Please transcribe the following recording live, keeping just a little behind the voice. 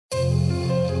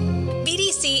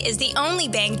BDC is the only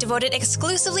bank devoted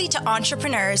exclusively to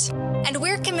entrepreneurs, and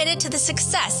we're committed to the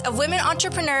success of women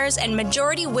entrepreneurs and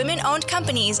majority women-owned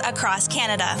companies across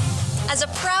Canada. As a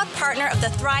proud partner of the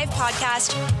Thrive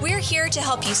podcast, we're here to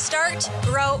help you start,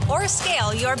 grow, or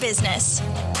scale your business.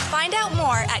 Find out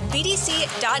more at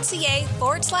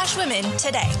bdc.ca/women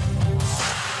today.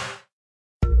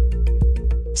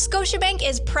 Scotiabank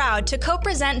is proud to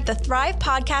co-present the Thrive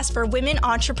podcast for women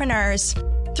entrepreneurs.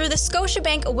 Through the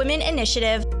Scotiabank Women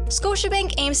Initiative,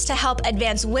 Scotiabank aims to help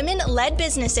advance women-led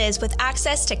businesses with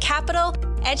access to capital,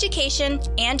 education,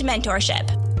 and mentorship.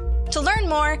 To learn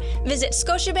more, visit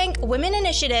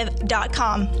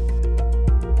scotiabankwomeninitiative.com.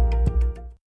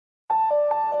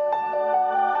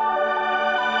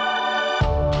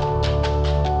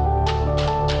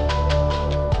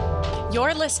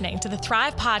 You're listening to the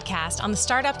Thrive Podcast on the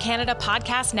Startup Canada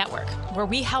Podcast Network, where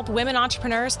we help women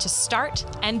entrepreneurs to start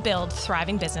and build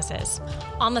thriving businesses.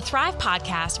 On the Thrive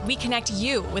Podcast, we connect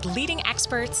you with leading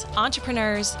experts,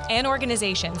 entrepreneurs, and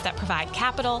organizations that provide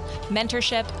capital,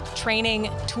 mentorship, training,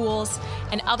 tools,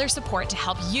 and other support to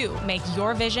help you make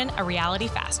your vision a reality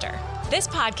faster. This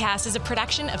podcast is a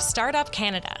production of Startup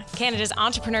Canada, Canada's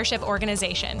entrepreneurship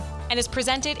organization, and is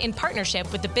presented in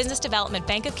partnership with the Business Development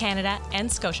Bank of Canada and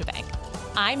Scotiabank.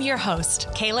 I'm your host,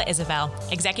 Kayla Isabel,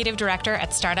 Executive Director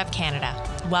at Startup Canada.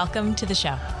 Welcome to the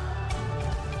show.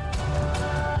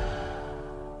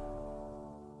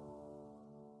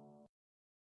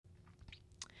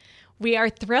 We are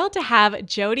thrilled to have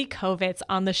Jody Kovitz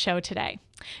on the show today.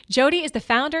 Jody is the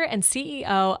founder and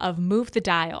CEO of Move the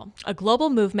Dial, a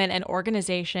global movement and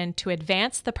organization to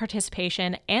advance the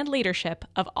participation and leadership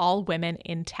of all women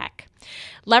in tech.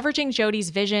 Leveraging Jody's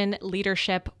vision,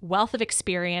 leadership, wealth of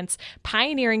experience,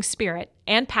 pioneering spirit,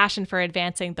 and passion for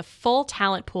advancing the full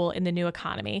talent pool in the new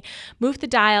economy, Move the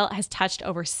Dial has touched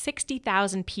over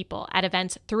 60,000 people at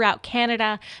events throughout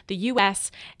Canada, the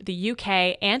US, the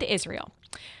UK, and Israel.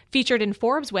 Featured in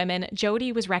Forbes Women,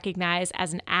 Jody was recognized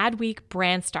as an Adweek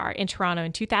brand star in Toronto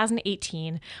in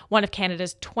 2018, one of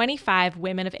Canada's 25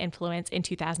 women of influence in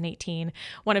 2018,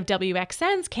 one of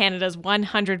WXN's Canada's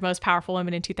 100 most powerful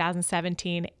women in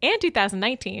 2017 and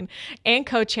 2019, and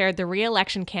co-chaired the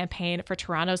re-election campaign for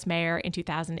Toronto's mayor in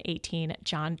 2018,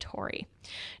 John Tory.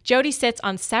 Jody sits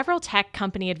on several tech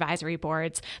company advisory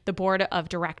boards, the board of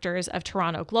directors of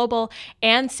Toronto Global,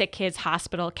 and Sick Kids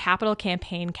Hospital Capital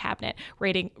Campaign Cabinet,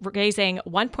 raising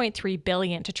 $1.3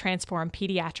 billion to transform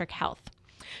pediatric health.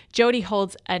 Jody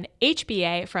holds an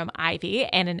HBA from Ivey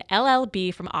and an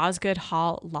LLB from Osgoode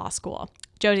Hall Law School.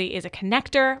 Jody is a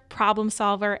connector, problem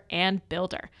solver, and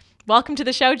builder. Welcome to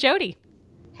the show, Jody.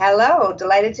 Hello,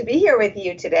 delighted to be here with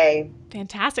you today.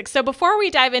 Fantastic. So before we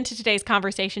dive into today's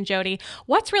conversation, Jody,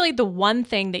 what's really the one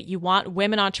thing that you want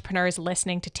women entrepreneurs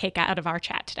listening to take out of our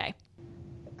chat today?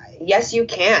 Yes, you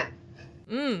can.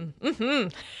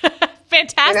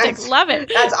 Fantastic. Love it.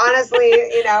 That's honestly,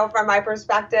 from my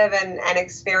perspective and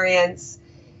experience,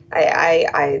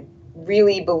 I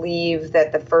really believe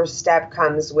that the first step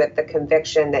comes with the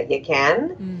conviction that you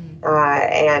can,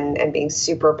 and being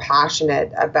super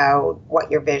passionate about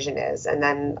what your vision is. And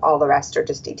then all the rest are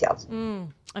just details.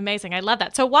 Amazing. I love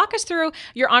that. So walk us through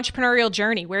your entrepreneurial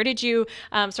journey. Where did you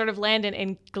sort of land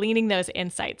in gleaning those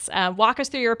insights? Walk us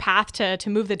through your path to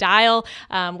Move the Dial,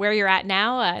 where you're at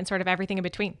now, and sort of everything in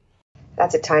between.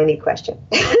 That's a tiny question.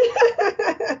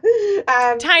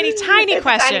 Tiny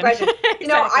question. Exactly.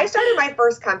 I started my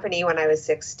first company when I was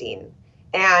 16.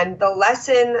 And the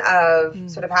lesson of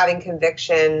sort of having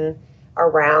conviction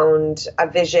around a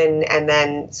vision and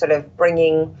then sort of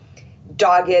bringing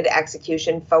dogged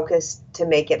execution focus to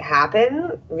make it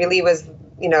happen really was,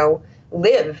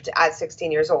 lived at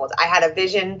 16 years old. I had a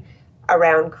vision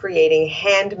around creating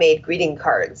handmade greeting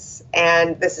cards.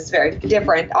 And this is very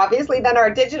different, obviously, than our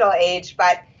digital age,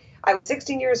 but I was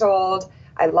 16 years old.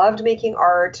 I loved making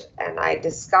art, and I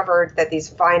discovered that these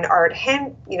fine art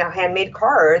handmade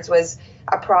cards was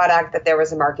a product that there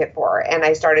was a market for. And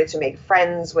I started to make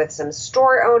friends with some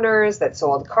store owners that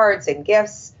sold cards and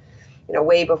gifts,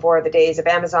 way before the days of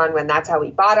Amazon, when that's how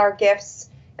we bought our gifts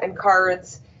and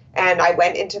cards. And I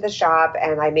went into the shop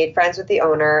and I made friends with the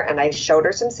owner and I showed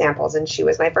her some samples, and she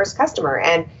was my first customer.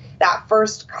 And that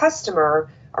first customer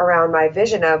around my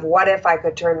vision of what if I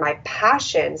could turn my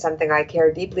passion, something I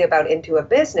care deeply about, into a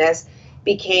business,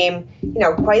 became,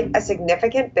 quite a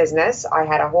significant business. I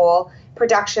had a whole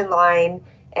production line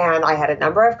and I had a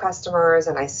number of customers,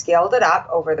 and I scaled it up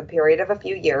over the period of a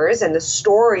few years. And the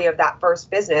story of that first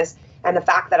business and the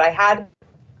fact that I had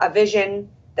a vision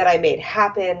that I made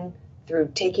happen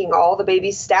through taking all the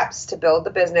baby steps to build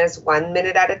the business 1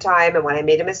 minute at a time. And when I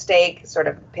made a mistake, sort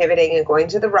of pivoting and going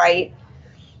to the right,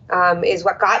 is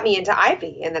what got me into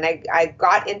Ivy. And then I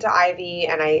got into Ivy,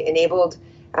 and I enabled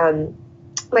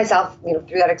myself,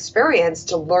 through that experience,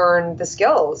 to learn the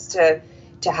skills to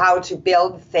how to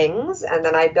build things. And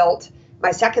then I built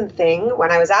my second thing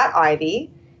when I was at Ivy,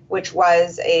 which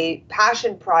was a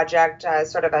passion project,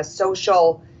 sort of a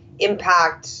social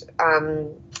impact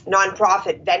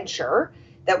nonprofit venture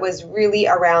that was really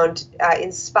around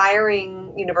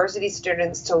inspiring university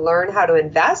students to learn how to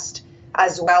invest,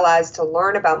 as well as to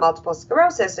learn about multiple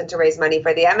sclerosis and to raise money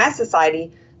for the MS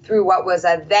Society through what was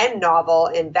a then novel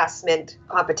investment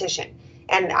competition.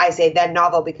 And I say then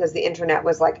novel because the internet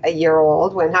was like a year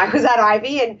old when I was at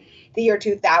Ivy in the year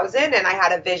 2000. And I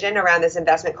had a vision around this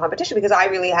investment competition because I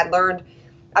really had learned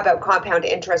about compound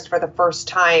interest for the first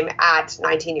time at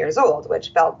 19 years old,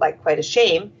 which felt like quite a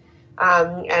shame.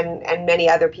 And many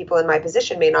other people in my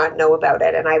position may not know about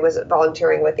it. And I was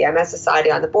volunteering with the MS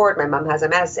Society on the board. My mom has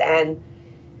MS, and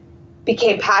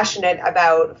became passionate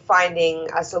about finding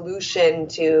a solution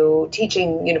to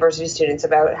teaching university students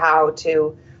about how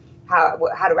to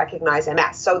recognize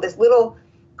MS. So this little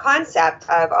concept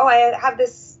of, I have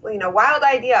this wild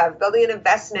idea of building an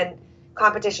investment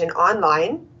competition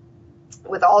online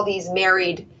with all these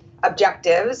married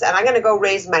objectives, and I'm going to go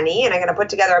raise money, and I'm going to put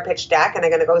together a pitch deck, and I'm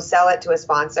going to go sell it to a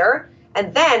sponsor,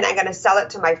 and then I'm going to sell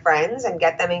it to my friends and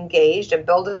get them engaged and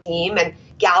build a team and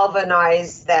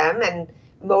galvanize them and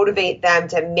motivate them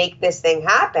to make this thing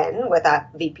happen with a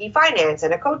VP finance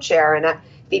and a co-chair and a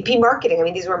VP marketing. I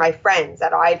mean, these were my friends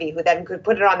at Ivy who then could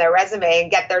put it on their resume and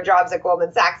get their jobs at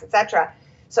Goldman Sachs, etc.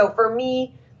 So for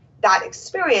me, that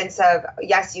experience of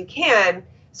yes, you can,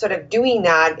 sort of doing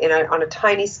that on a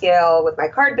tiny scale with my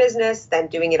card business, then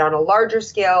doing it on a larger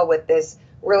scale with this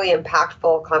really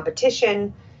impactful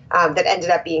competition that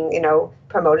ended up being,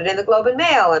 promoted in the Globe and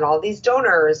Mail and all these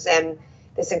donors, and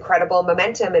this incredible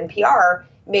momentum and PR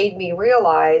made me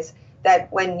realize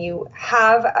that when you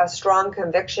have a strong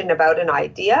conviction about an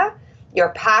idea, you're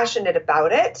passionate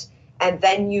about it, and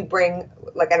then you bring,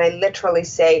 and I literally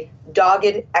say,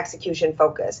 dogged execution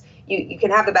focus. You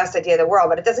can have the best idea in the world,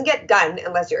 but it doesn't get done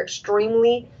unless you're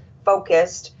extremely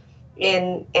focused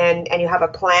and you have a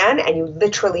plan, and you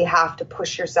literally have to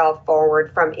push yourself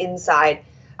forward from inside,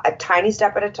 a tiny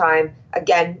step at a time,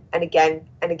 again and again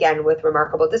and again, with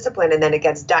remarkable discipline, and then it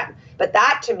gets done. But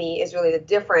that to me is really the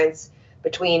difference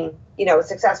between,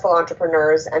 successful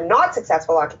entrepreneurs and not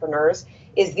successful entrepreneurs,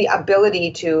 is the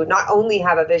ability to not only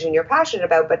have a vision you're passionate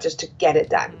about, but just to get it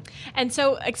done. And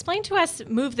so explain to us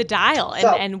Move the Dial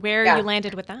and where you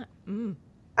landed with that.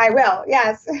 I will,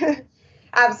 yes,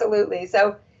 absolutely.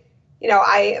 So,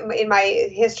 in my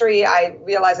history, I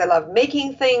realized I loved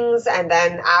making things. And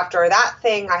then after that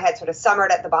thing, I had sort of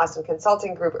summered at the Boston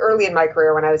Consulting Group early in my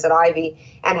career when I was at Ivy,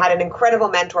 and had an incredible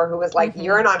mentor who was like,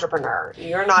 you're an entrepreneur.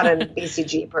 You're not a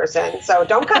BCG person. So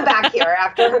don't come back here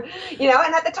after, and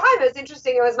at the time it was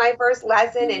interesting. It was my first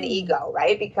lesson in ego,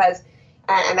 right? Because,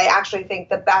 and I actually think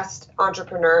the best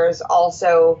entrepreneurs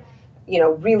also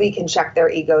really can check their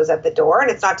egos at the door. And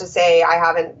it's not to say I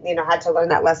haven't, had to learn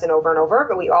that lesson over and over,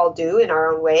 but we all do in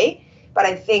our own way. But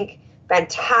I think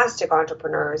fantastic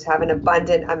entrepreneurs have an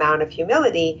abundant amount of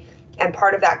humility. And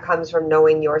part of that comes from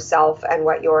knowing yourself and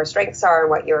what your strengths are and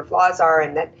what your flaws are.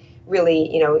 And that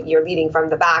really, you're leading from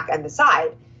the back and the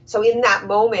side. So in that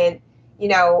moment,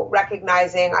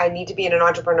 recognizing I need to be in an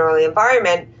entrepreneurial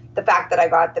environment, the fact that I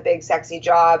got the big sexy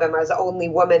job and I was the only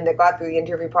woman that got through the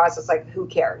interview process, who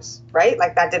cares, right?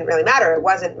 That didn't really matter. It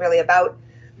wasn't really about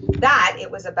that. It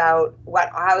was about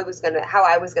how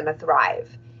I was gonna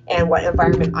thrive and what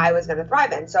environment I was gonna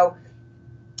thrive in. So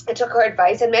I took her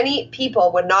advice, and many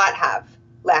people would not have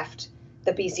left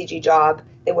the BCG job.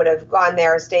 They would have gone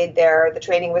there, stayed there. The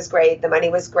training was great. The money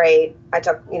was great. I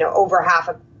took, over half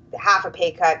a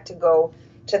pay cut to go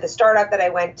to the startup that I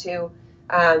went to.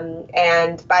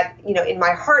 But in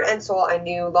my heart and soul, I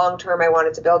knew long-term I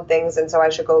wanted to build things, and so I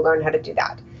should go learn how to do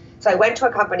that. So I went to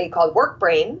a company called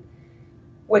WorkBrain,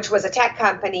 which was a tech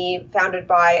company founded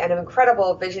by an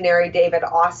incredible visionary, David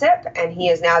Ossip, and he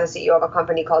is now the CEO of a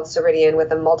company called Ceridian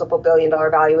with a multiple $billion-dollar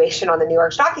valuation on the New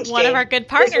York Stock Exchange. One of our good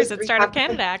partners at Startup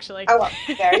Canada, actually. Oh, well,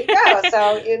 there you go.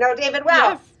 So you know David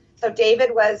well. Yes. So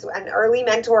David was an early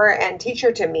mentor and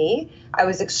teacher to me. I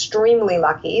was extremely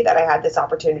lucky that I had this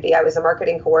opportunity. I was a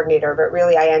marketing coordinator, but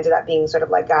really I ended up being sort of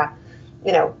like a,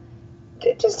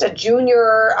 just a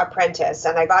junior apprentice.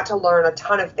 And I got to learn a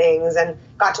ton of things and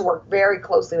got to work very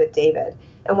closely with David.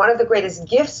 And one of the greatest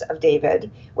gifts of David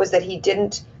was that he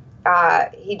didn't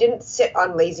sit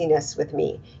on laziness with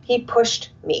me. He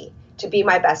pushed me to be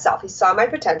my best self. He saw my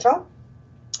potential.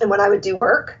 And when I would do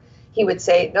work, he would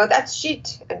say, no, that's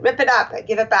shit, and rip it up and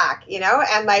give it back, and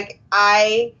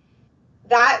I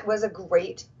that was a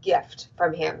great gift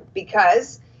from him,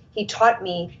 because he taught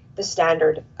me the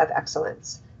standard of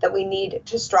excellence, that we need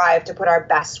to strive to put our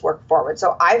best work forward.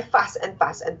 So I fuss and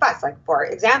fuss and fuss. Like, for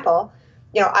example,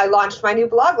 I launched my new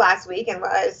blog last week,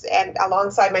 and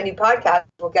alongside my new podcast,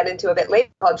 we'll get into a bit later,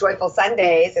 called Joyful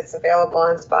Sundays. It's available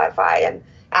on Spotify and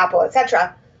Apple,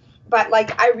 etc. But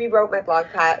I rewrote my blog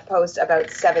post about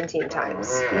 17 times,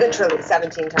 literally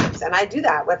 17 times. And I do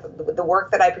that with the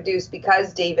work that I produce,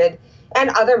 because David and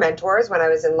other mentors, when I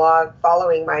was in law,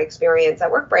 following my experience at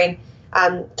WorkBrain,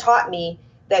 taught me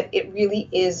that it really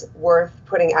is worth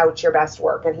putting out your best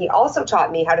work. And he also taught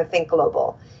me how to think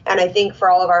global. And I think for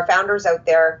all of our founders out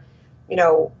there,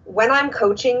 when I'm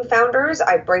coaching founders,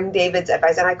 I bring David's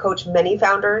advice, and I coach many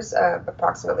founders,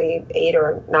 approximately 8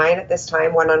 or 9 at this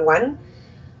time, one-on-one.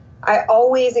 I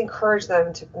always encourage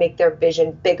them to make their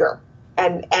vision bigger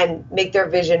and make their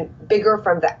vision bigger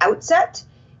from the outset,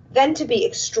 then to be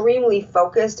extremely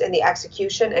focused in the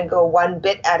execution and go one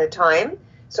bit at a time,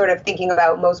 sort of thinking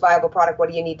about most viable product, what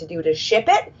do you need to do to ship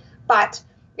it? But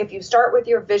if you start with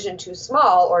your vision too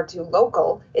small or too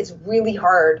local, it's really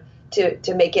hard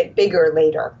to make it bigger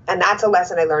later. And that's a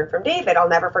lesson I learned from David. I'll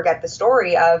never forget the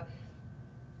story of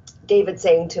David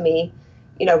saying to me,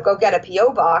 go get a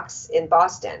PO box in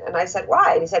Boston. And I said,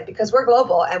 why? And he said, because we're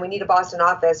global and we need a Boston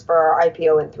office for our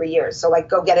IPO in 3 years. So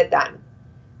go get it done,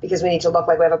 because we need to look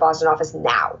like we have a Boston office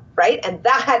now, right? And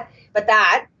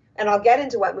and I'll get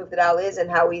into what Move the Dial is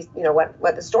and how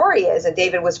what the story is. And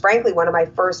David was frankly one of my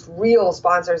first real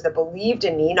sponsors that believed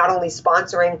in me, not only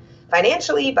sponsoring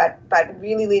financially, but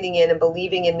really leaning in and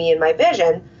believing in me and my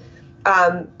vision.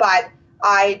 But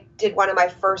I did one of my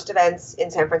first events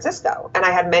in San Francisco, and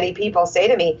I had many people say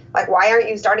to me, why aren't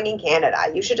you starting in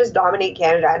Canada? You should just dominate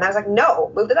Canada. And I was like,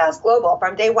 no, Move the Dial is global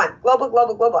from day one, global,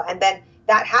 global, global. And then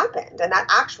that happened, and that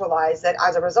actualized that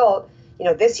as a result,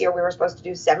 this year we were supposed to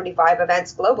do 75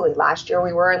 events globally. Last year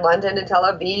we were in London and Tel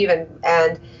Aviv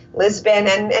and Lisbon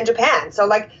and Japan. So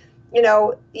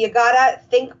you gotta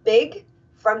think big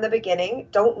from the beginning.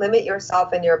 Don't limit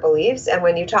yourself in your beliefs. And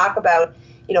when you talk about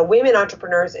women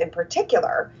entrepreneurs in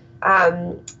particular,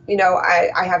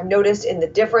 I have noticed in the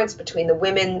difference between the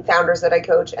women founders that I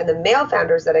coach and the male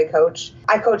founders that I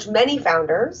coach many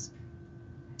founders,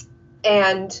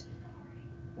 and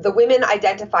the women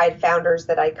identified founders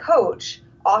that I coach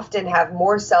often have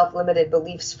more self-limited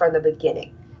beliefs from the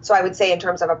beginning. So I would say, in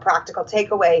terms of a practical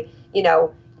takeaway, you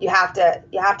have to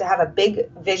have a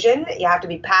big vision. You have to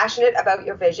be passionate about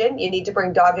your vision. You need to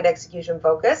bring dogged execution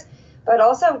focus, but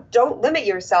also don't limit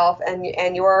yourself and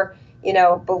your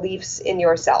beliefs in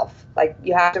yourself.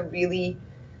 You have to really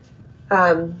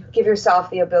give yourself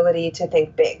the ability to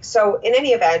think big. So in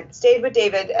any event, stayed with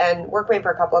David and WorkBrain for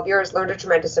a couple of years, learned a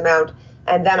tremendous amount.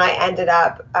 And then I ended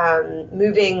up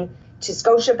moving to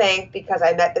Scotiabank because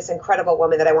I met this incredible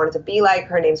woman that I wanted to be like.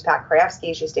 Her name's Pat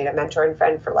Krajewski. She stayed a mentor and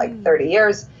friend for 30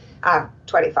 years,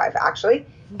 25 actually.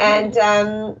 And,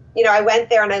 I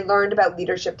went there and I learned about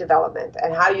leadership development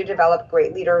and how you develop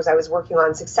great leaders. I was working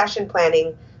on succession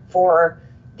planning for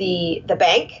the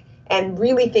bank and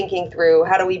really thinking through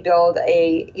how do we build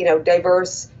a,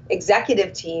 diverse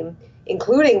executive team,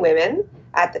 including women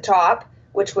at the top,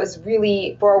 which was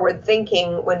really forward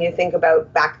thinking when you think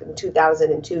about back in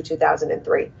 2002,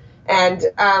 2003. And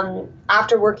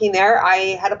after working there,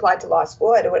 I had applied to law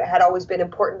school. It had always been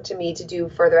important to me to do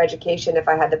further education if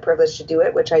I had the privilege to do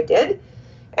it, which I did.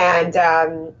 And,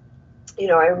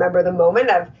 I remember the moment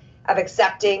of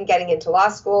accepting, getting into law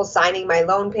school, signing my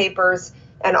loan papers,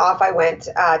 and off I went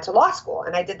to law school.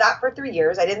 And I did that for 3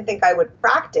 years. I didn't think I would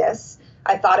practice.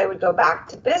 I thought I would go back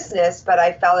to business, but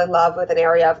I fell in love with an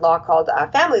area of law called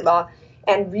family law,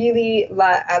 and really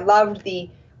I loved the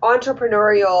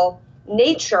entrepreneurial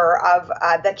nature of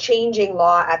the changing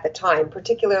law at the time,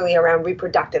 particularly around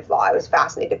reproductive law. I was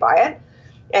fascinated by it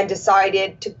and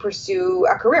decided to pursue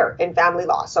a career in family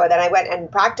law. So then I went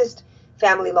and practiced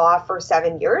family law for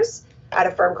 7 years at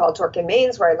a firm called Torkin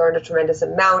Mains, where I learned a tremendous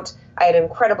amount. I had an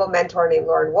incredible mentor named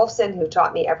Lauren Wolfson who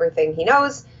taught me everything he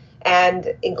knows.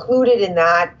 And included in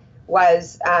that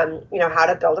was, how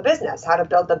to build a business, how to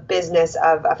build the business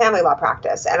of a family law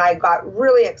practice. And I got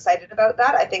really excited about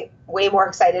that. I think way more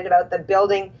excited about the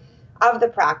building of the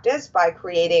practice by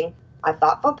creating a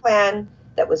thoughtful plan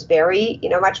that was very,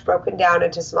 much broken down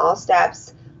into small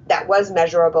steps, that was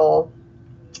measurable,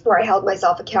 where I held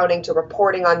myself accounting to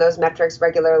reporting on those metrics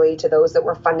regularly to those that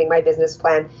were funding my business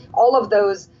plan. All of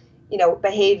those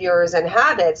behaviors and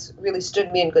habits really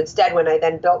stood me in good stead when I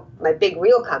then built my big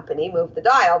real company, Move the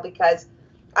Dial, because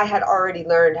I had already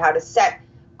learned how to set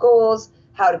goals,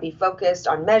 how to be focused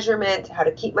on measurement, how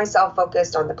to keep myself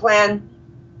focused on the plan.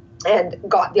 and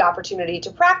got the opportunity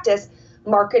to practice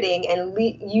marketing and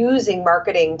using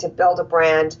marketing to build a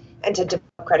brand and to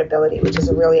develop credibility, which is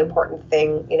a really important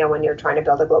thing, when you're trying to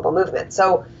build a global movement.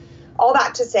 So all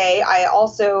that to say, I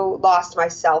also lost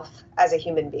myself as a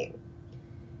human being.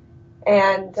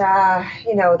 And,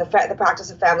 the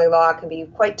practice of family law can be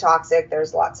quite toxic.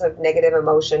 There's lots of negative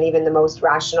emotion. Even the most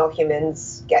rational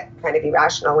humans get kind of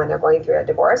irrational when they're going through a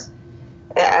divorce.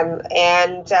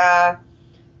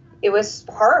 It was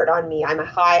hard on me. I'm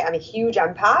a huge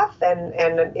empath,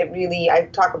 and it really, I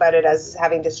talk about it as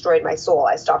having destroyed my soul.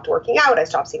 I stopped working out. I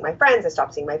stopped seeing my friends. I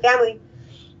stopped seeing my family,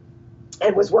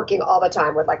 and was working all the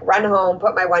time. Would run home,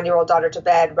 put my 1-year-old daughter to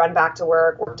bed, run back to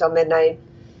work till midnight.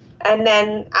 And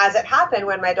then as it happened,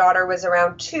 when my daughter was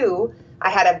around 2,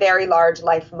 I had a very large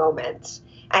life moment.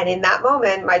 And in that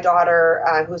moment, my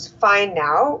daughter, who's fine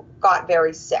now, got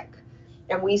very sick.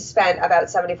 And we spent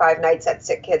about 75 nights at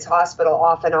Sick Kids Hospital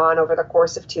off and on over the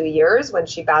course of 2 years when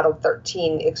she battled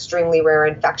 13 extremely rare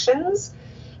infections.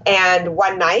 And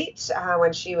one night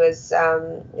when she was,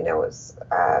 in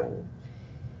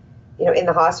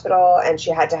the hospital and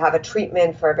she had to have a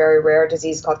treatment for a very rare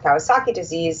disease called Kawasaki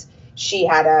disease, she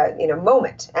had a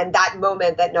moment, and that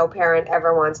moment that no parent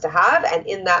ever wants to have. And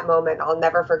in that moment, I'll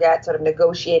never forget sort of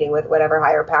negotiating with whatever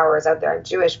higher power is out there. I'm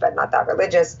Jewish, but not that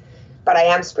religious. But I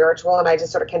am spiritual, and I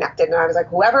just sort of connected, and I was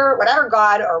like, whatever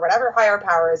God or whatever higher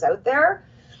power is out there,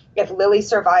 if Lily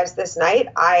survives this night,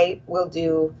 I will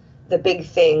do the big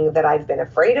thing that I've been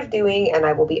afraid of doing, and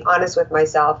I will be honest with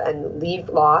myself and leave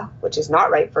law, which is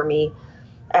not right for me,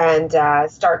 and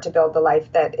start to build the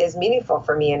life that is meaningful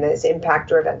for me and is impact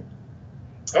driven.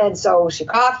 And so she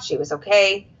coughed, she was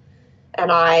okay,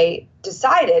 and I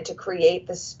decided to create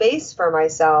the space for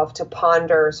myself to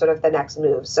ponder sort of the next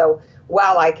move. So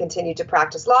while I continued to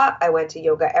practice law, I went to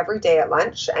yoga every day at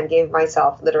lunch and gave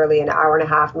myself literally an hour and a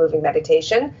half moving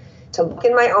meditation to look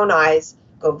in my own eyes,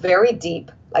 go very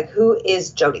deep, who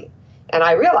is Jody? And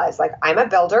I realized, I'm a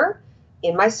builder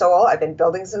in my soul. I've been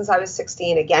building since I was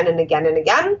 16, again and again and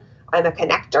again. I'm a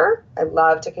connector. I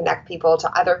love to connect people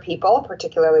to other people,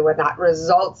 particularly when that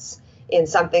results in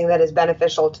something that is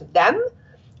beneficial to them,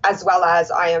 as well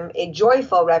as I am a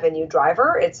joyful revenue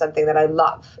driver. It's something that I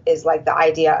love, is the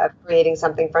idea of creating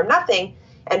something from nothing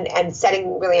and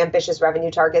setting really ambitious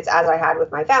revenue targets, as I had with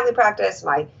my family practice.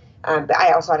 I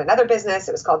also had another business.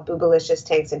 It was called Boobalicious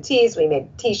Tanks and Teas. We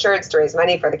made T-shirts to raise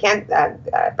money for the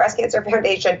Breast Cancer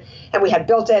Foundation, and we had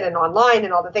built it and online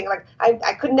and all the things.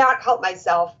 I could not help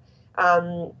myself,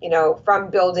 from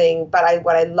building, but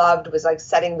what I loved was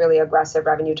setting really aggressive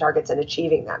revenue targets and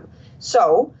achieving them.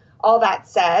 So all that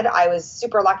said, I was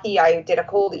super lucky. I did a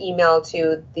cold email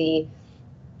to the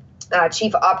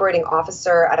chief operating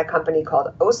officer at a company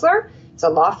called Osler. It's a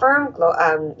law firm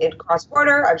in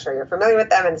cross-border. I'm sure you're familiar with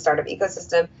them in the startup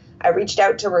ecosystem. I reached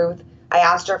out to Ruth. I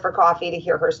asked her for coffee to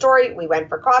hear her story. We went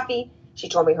for coffee. She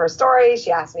told me her story.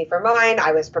 She asked me for mine.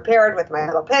 I was prepared with my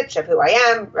little pitch of who I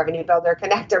am, revenue builder,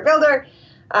 connector, builder.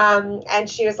 And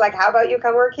she was like, how about you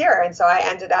come work here? And so I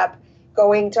ended up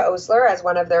going to Osler as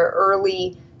one of their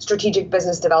early strategic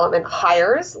business development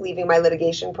hires, leaving my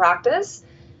litigation practice.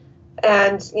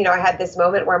 And, I had this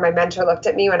moment where my mentor looked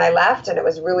at me when I left, and it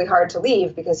was really hard to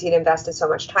leave because he'd invested so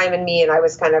much time in me, and I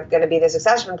was kind of going to be the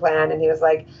succession plan. And he was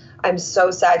like, I'm so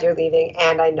sad you're leaving,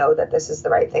 and I know that this is the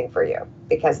right thing for you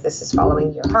because this is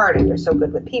following your heart, and you're so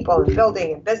good with people and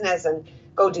building and business, and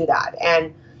go do that.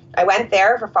 And I went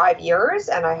there for 5 years,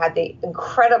 and I had the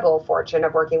incredible fortune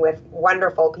of working with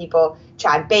wonderful people.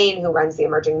 Chad Bain, who runs the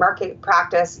emerging market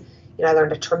practice. I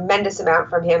learned a tremendous amount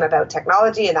from him about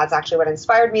technology, and that's actually what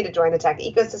inspired me to join the tech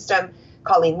ecosystem.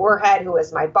 Colleen Moorhead, who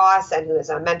is my boss and who is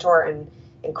a mentor and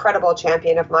incredible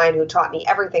champion of mine, who taught me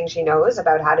everything she knows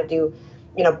about how to do,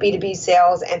 B2B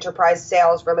sales, enterprise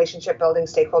sales, relationship building,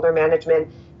 stakeholder management,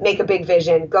 make a big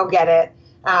vision, go get it.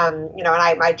 And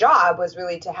my job was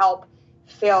really to help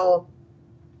fill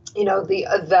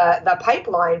the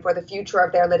pipeline for the future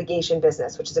of their litigation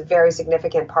business, which is a very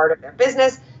significant part of their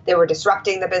business. They were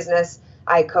disrupting the business.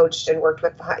 I coached and worked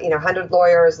with 100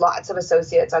 lawyers, lots of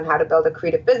associates on how to build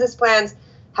accretive business plans,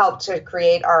 helped to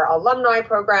create our alumni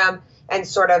program, and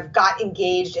sort of got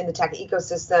engaged in the tech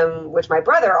ecosystem, which my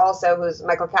brother also, who's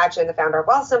Michael Katchen, the founder of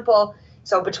Wealthsimple.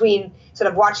 So between sort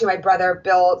of watching my brother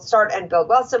start and build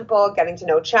Wealthsimple, getting to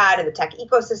know Chad and the tech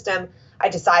ecosystem, I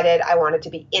decided I wanted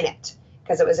to be in it,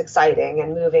 because it was exciting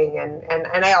and moving.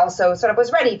 And I also sort of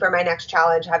was ready for my next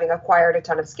challenge, having acquired a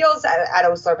ton of skills at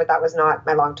Osler, but that was not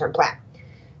my long-term plan.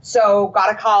 So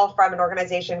got a call from an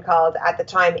organization called, at the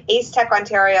time, Ace Tech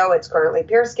Ontario. It's currently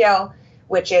PeerScale,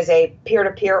 which is a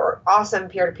awesome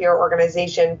peer-to-peer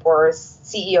organization for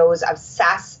CEOs of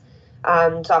SaaS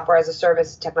software as a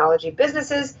service technology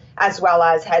businesses, as well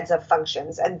as heads of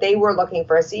functions. And they were looking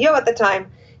for a CEO at the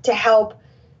time to help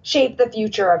shape the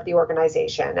future of the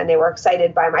organization. And they were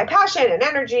excited by my passion and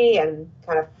energy and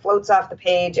kind of floats off the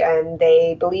page. And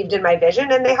they believed in my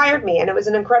vision and they hired me. And it was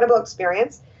an incredible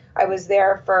experience. I was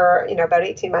there for, about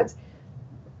 18 months,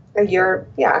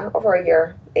 over a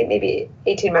year, maybe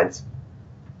 18 months.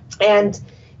 And,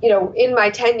 in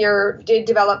my tenure did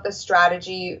develop the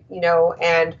strategy,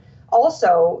 and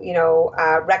also,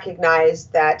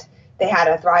 recognized that they had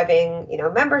a thriving,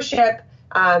 membership.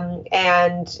 I'm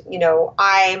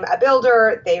a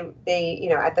builder. They,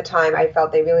 at the time I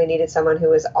felt they really needed someone who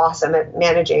was awesome at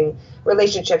managing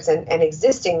relationships and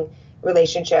existing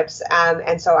relationships.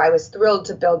 And so I was thrilled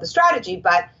to build the strategy.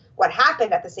 But what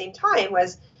happened at the same time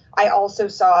was I also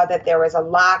saw that there was a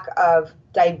lack of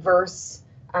diverse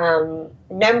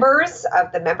members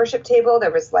of the membership table.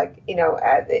 There was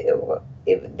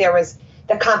there was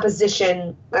the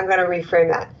composition. I'm going to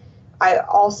reframe that. I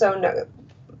also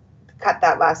cut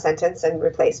that last sentence and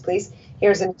replace, please.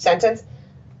 Here's a new sentence.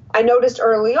 I noticed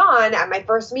early on at my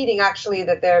first meeting, actually,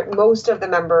 that most of the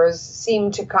members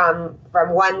seemed to come from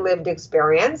one lived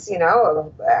experience.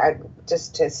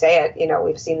 Just to say it,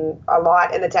 we've seen a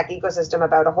lot in the tech ecosystem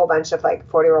about a whole bunch of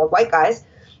 40-year-old white guys.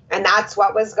 And that's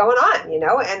what was going on,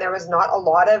 and there was not a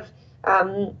lot of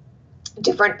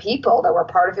different people that were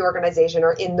part of the organization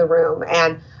or in the room.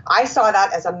 And I saw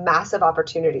that as a massive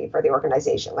opportunity for the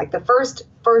organization. The first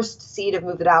seed of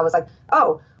Move the Dial was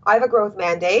oh, I have a growth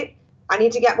mandate. I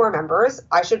need to get more members.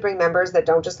 I should bring members that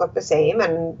don't just look the same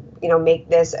and, make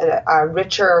this a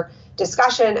richer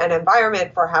discussion and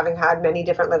environment for having had many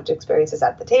different lived experiences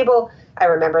at the table. I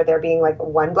remember there being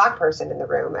one Black person in the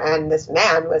room, and this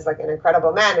man was an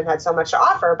incredible man and had so much to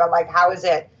offer. But how is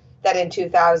it that in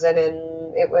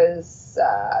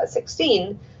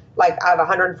 2016, out of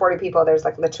 140 people, there's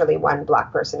literally one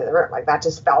Black person in the room? That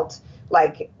just felt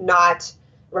not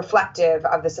reflective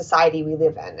of the society we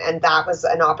live in. And that was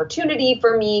an opportunity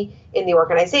for me in the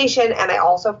organization. And I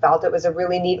also felt it was a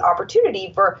really neat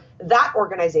opportunity for that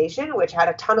organization, which had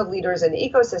a ton of leaders in the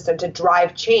ecosystem, to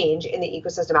drive change in the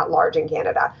ecosystem at large in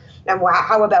Canada. And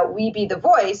how about we be the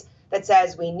voice that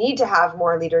says we need to have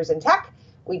more leaders in tech?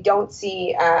 We don't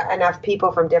see enough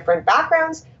people from different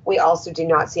backgrounds. We also do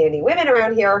not see any women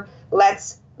around here.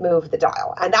 Let's move the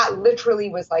dial. And that literally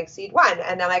was seed one.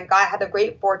 And then I had the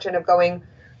great fortune of going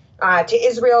to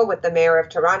Israel with the mayor of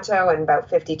Toronto and about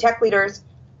 50 tech leaders,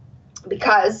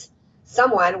 because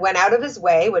someone went out of his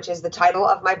way, which is the title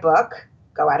of my book,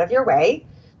 Go Out of Your Way,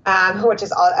 which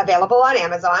is available on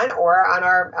Amazon or on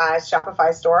our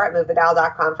Shopify store at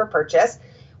movethedial.com for purchase,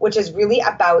 which is really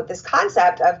about this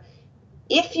concept of,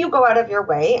 if you go out of your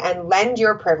way and lend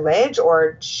your privilege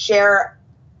or share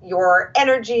your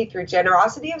energy through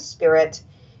generosity of spirit,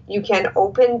 you can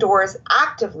open doors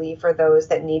actively for those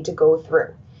that need to go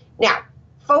through. Now,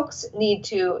 folks need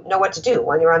to know what to do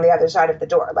when you're on the other side of the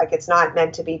door. It's not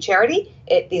meant to be charity.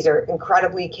 These are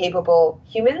incredibly capable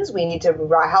humans we need to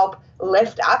help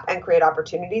lift up and create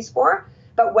opportunities for.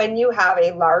 But when you have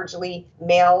a largely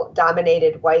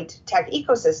male-dominated white tech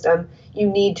ecosystem, you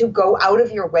need to go out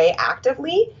of your way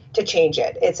actively to change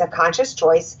it. It's a conscious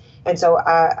choice. And so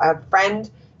a friend,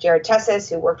 Jared Tessis,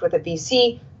 who worked with a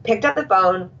VC, picked up the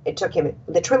phone. It took him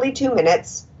literally 2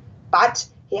 minutes, but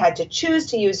he had to choose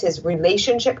to use his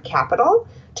relationship capital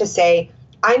to say,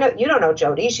 I know you don't know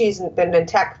Jody. She's been in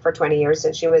tech for 20 years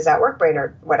since she was at WorkBrain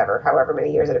or whatever, however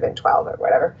many years it had been, 12 or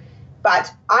whatever.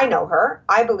 But I know her.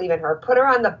 I believe in her. Put her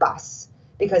on the bus,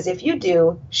 because if you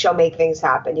do, she'll make things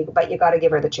happen. But you got to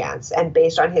give her the chance. And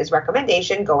based on his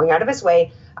recommendation, going out of his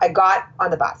way, I got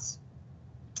on the bus.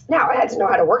 Now, I had to know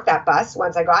how to work that bus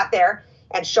once I got there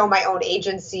and show my own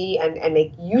agency and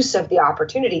make use of the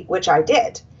opportunity, which I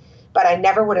did. But I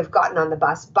never would have gotten on the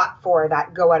bus but for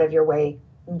that go out of your way,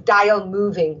 dial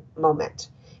moving moment.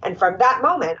 And from that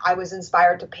moment, I was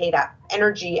inspired to pay that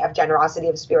energy of generosity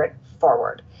of spirit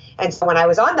forward. And so when I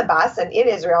was on the bus and in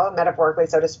Israel, metaphorically,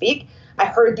 so to speak, I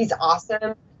heard these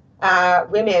awesome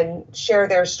women share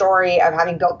their story of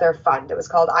having built their fund. It was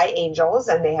called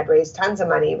iAngels, and they had raised tons of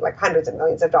money, hundreds of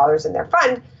millions of dollars in their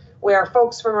fund, where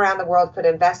folks from around the world could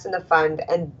invest in the fund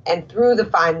and through the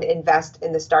fund invest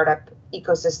in the startup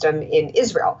ecosystem in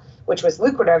Israel, which was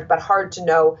lucrative, but hard to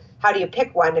know how do you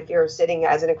pick one if you're sitting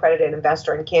as an accredited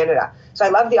investor in Canada. So I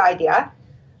love the idea.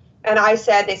 And they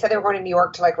said they were going to New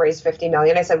York to raise 50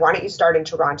 million. I said, why don't you start in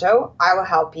Toronto? I will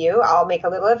help you. I'll make a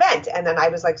little event. And then I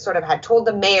was had told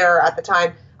the mayor at the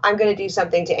time, I'm going to do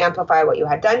something to amplify what you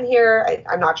had done here.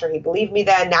 I'm not sure he believed me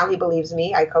then. Now he believes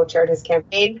me. I co-chaired his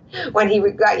campaign when he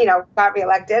got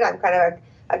reelected. I'm kind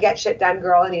of a get shit done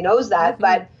girl, and he knows that. Mm-hmm.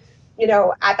 But, you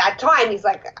know, at that time, he's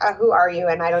like, who are you?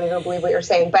 And I don't even believe what you're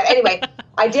saying. But anyway,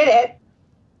 I did it.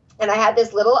 And I had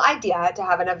this little idea to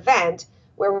have an event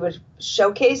where we would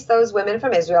showcase those women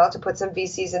from Israel, to put some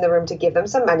VCs in the room to give them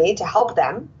some money to help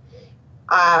them,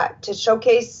 to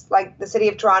showcase like the city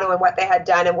of Toronto and what they had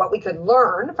done and what we could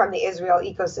learn from the Israel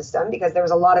ecosystem, because there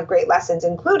was a lot of great lessons,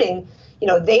 including, you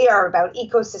know, they are about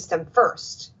ecosystem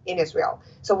first in Israel.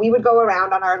 So we would go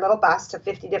around on our little bus to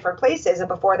 50 different places, and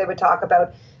before they would talk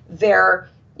about their,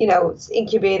 you know,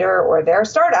 incubator or their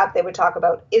startup, they would talk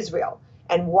about Israel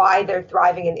and why they're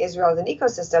thriving in Israel as an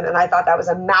ecosystem. And I thought that was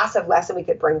a massive lesson we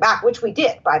could bring back, which we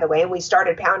did, by the way. And we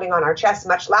started pounding on our chests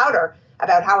much louder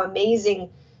about how amazing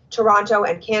Toronto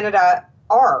and Canada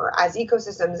are as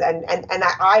ecosystems. And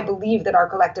I believe that our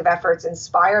collective efforts,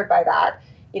 inspired by that,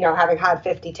 you know, having had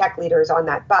 50 tech leaders on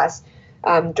that bus,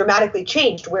 dramatically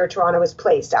changed where Toronto is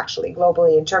placed, actually,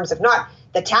 globally, in terms of not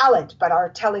the talent, but our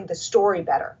telling the story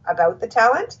better about the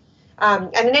talent.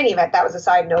 And in any event, that was a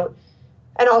side note.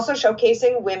 And also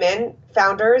showcasing women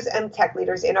founders and tech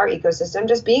leaders in our ecosystem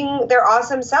just being their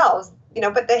awesome selves, you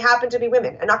know, but they happen to be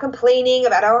women, and not complaining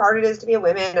about how hard it is to be a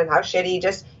woman and how shitty.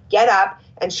 Just get up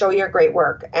and show your great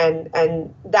work.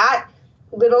 And that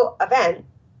little event,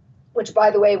 which,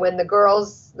 by the way, when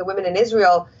the women in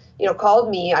Israel, you know, called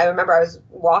me, I remember I was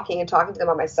walking and talking to them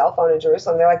on my cell phone in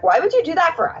Jerusalem. They're like, why would you do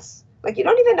that for us? Like, you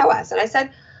don't even know us. And I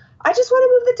said, I just want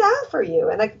to move the dial for you.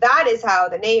 And like, that is how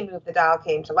the name Move the Dial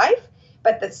came to life.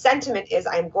 But the sentiment is,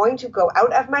 I'm going to go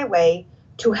out of my way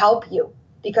to help you,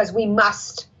 because we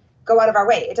must go out of our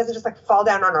way. It doesn't just like fall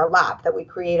down on our lap that we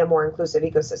create a more inclusive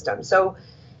ecosystem. So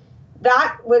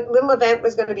that little event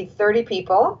was going to be 30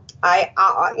 people. I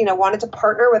wanted to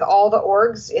partner with all the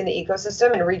orgs in the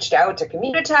ecosystem, and reached out to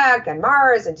Communitech and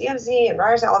Mars and DMZ and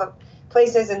Mars and all the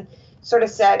places, and sort of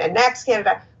said, and Next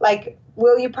Canada, like,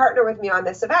 will you partner with me on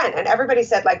this event? And everybody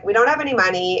said, like, we don't have any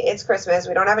money. It's Christmas.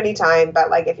 We don't have any time. But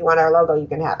like, if you want our logo, you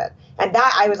can have it. And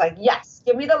that, I was like, yes,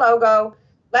 give me the logo.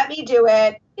 Let me do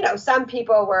it. You know, some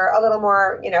people were a little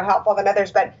more, you know, helpful than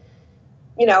others. But,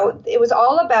 you know, it was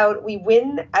all about, we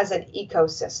win as an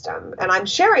ecosystem. And I'm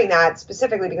sharing that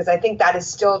specifically because I think that is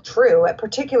still true,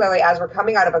 particularly as we're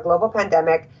coming out of a global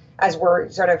pandemic, as we're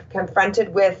sort of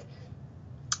confronted with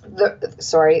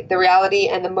the reality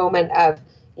and the moment of,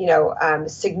 you know,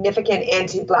 significant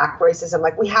anti-Black racism.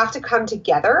 Like, we have to come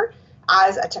together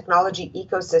as a technology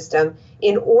ecosystem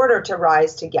in order to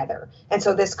rise together. And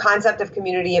so this concept of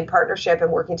community and partnership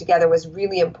and working together was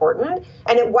really important.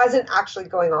 And it wasn't actually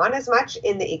going on as much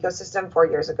in the ecosystem 4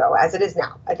 years ago as it is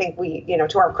now. I think we, you know,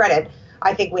 to our credit,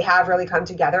 I think we have really come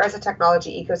together as a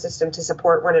technology ecosystem to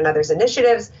support one another's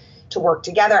initiatives, to work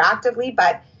together actively,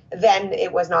 but then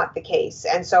it was not the case.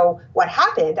 And so what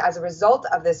happened as a result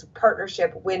of this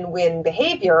partnership win-win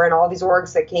behavior and all these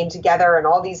orgs that came together and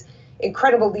all these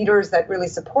incredible leaders that really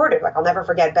supported, like, I'll never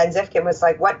forget, Ben Zifkin was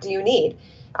like, what do you need?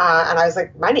 And I was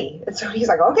like, money. And so he's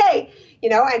like, okay, you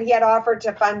know, and he had offered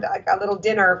to fund like a little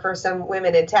dinner for some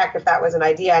women in tech if that was an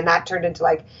idea. And that turned into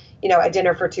like, you know, a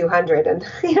dinner for $200 and,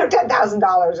 you know,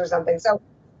 $10,000 or something. So,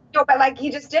 you know, but like, he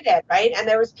just did it, right? And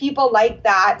there was people like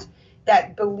that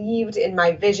believed in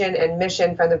my vision and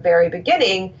mission from the very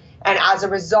beginning. And as a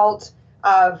result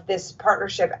of this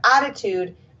partnership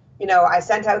attitude, you know, I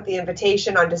sent out the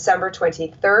invitation on December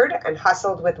 23rd and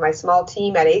hustled with my small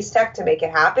team at Ace Tech to make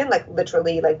it happen, like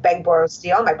literally like beg, borrow,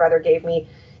 steal. My brother gave me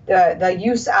the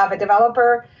use of a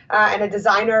developer and a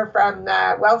designer from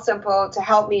Wealthsimple to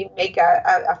help me make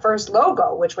a first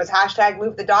logo, which was hashtag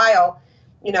Move the Dial,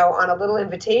 you know, on a little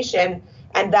invitation.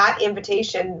 And that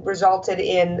invitation resulted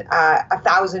in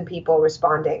 1,000 people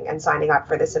responding and signing up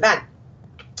for this event,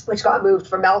 which got moved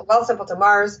from Wealthsimple to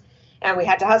Mars. And we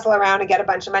had to hustle around and get a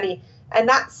bunch of money. And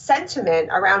that sentiment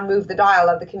around Move the Dial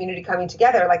of the community coming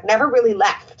together, like, never really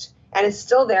left. And it's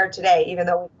still there today, even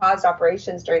though we paused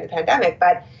operations during the pandemic.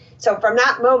 But so from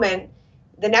that moment,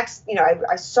 the next, you know,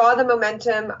 I saw the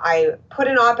momentum. I put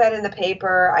an op-ed in the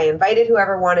paper. I invited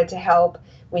whoever wanted to help.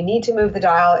 We need to move the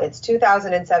dial. It's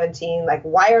 2017. Like,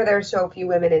 why are there so few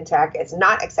women in tech? It's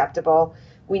not acceptable.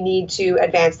 We need to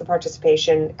advance the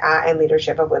participation and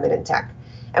leadership of women in tech.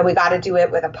 And we got to do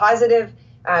it with a positive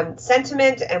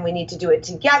sentiment, and we need to do it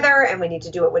together, and we need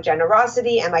to do it with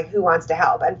generosity, and like, who wants to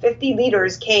help? And 50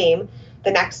 leaders came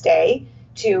the next day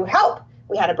to help.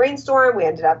 We had a brainstorm. We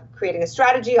ended up creating a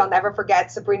strategy. I'll never forget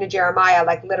Sabrina Jeremiah,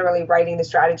 like, literally writing the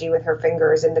strategy with her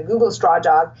fingers in the Google Straw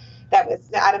Dog that was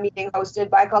at a meeting hosted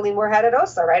by Colleen Moorhead at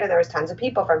OSLA, right? And there was tons of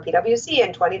people from PwC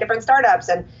and 20 different startups,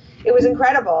 and it was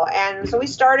incredible. And so we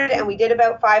started, and we did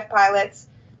about 5 pilots,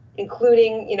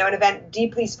 including, you know, an event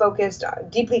deeply focused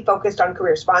on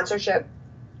career sponsorship,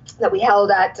 that we held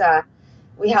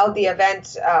the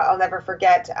event, I'll never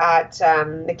forget, at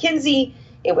McKinsey.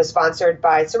 It was sponsored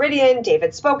by Ceridian.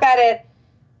 David spoke at it.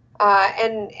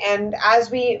 And as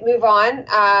we move on,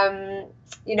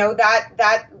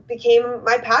 that became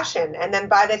my passion. And then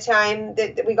by the time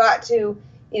that we got to,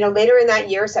 later in that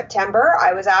year, September,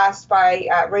 I was asked by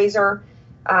Razor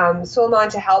Sulman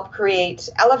to help create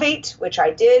Elevate, which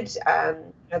I did.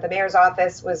 The mayor's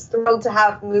office was thrilled to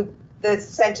have moved the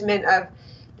sentiment of,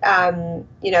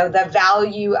 the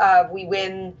value of we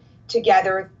win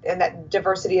together and that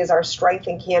diversity is our strength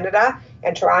in Canada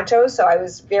and Toronto. So I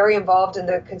was very involved in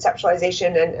the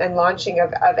conceptualization and launching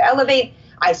of Elevate.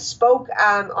 I spoke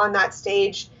on that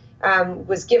stage,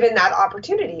 was given that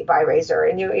opportunity by Razor.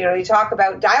 And you talk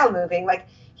about dial moving, like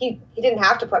he didn't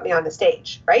have to put me on the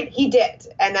stage, right? He did.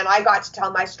 And then I got to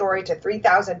tell my story to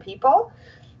 3,000 people.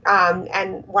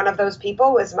 And one of those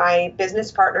people was my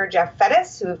business partner, Jeff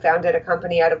Fettis, who founded a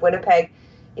company out of Winnipeg,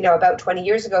 about 20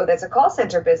 years ago that's a call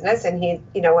center business. And he,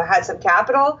 had some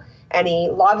capital and he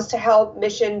loves to help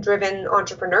mission-driven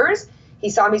entrepreneurs. He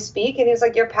saw me speak and he was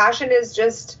like, your passion is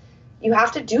just, you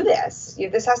have to do this.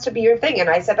 This has to be your thing. And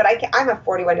I said, but I'm a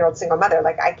 41-year-old single mother.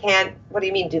 Like, I can't, what do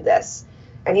you mean do this?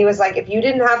 And he was like, if you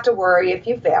didn't have to worry if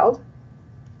you failed,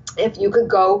 if you could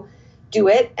go do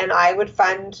it and I would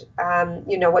fund,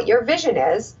 what your vision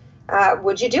is,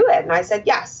 would you do it? And I said,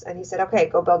 yes. And he said, okay,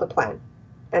 go build a plan.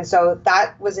 And so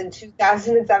that was in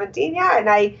 2017. Yeah. And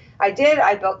I did,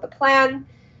 I built the plan.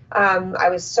 I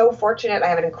was so fortunate. I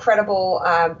have an incredible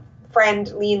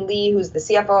friend, Lean Lee, who's the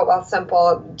CFO at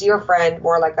Wealthsimple, dear friend,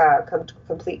 more like a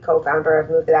complete co-founder of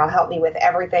Move the Dial, helped me with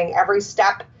everything, every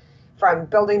step from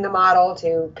building the model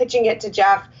to pitching it to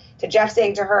Jeff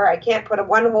saying to her, I can't put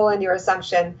one hole in your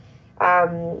assumption,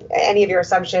 any of your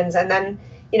assumptions. And then,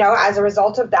 as a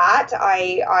result of that,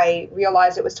 I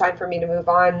realized it was time for me to move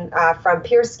on from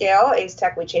PeerScale.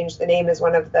 AceTech, we changed the name as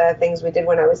one of the things we did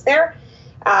when I was there.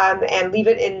 And leave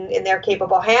it in their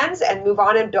capable hands and move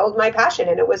on and build my passion.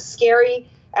 And it was scary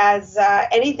as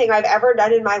anything I've ever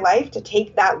done in my life to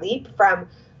take that leap from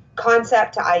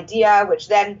concept to idea, which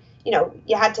then,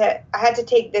 I had to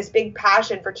take this big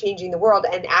passion for changing the world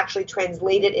and actually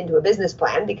translate it into a business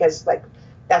plan, because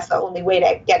that's the only way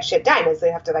to get shit done is they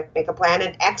have to make a plan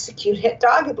and execute it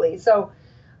doggedly. So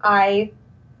I,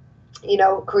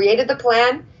 created the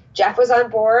plan. Jeff was on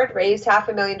board, raised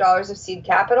 $500,000 of seed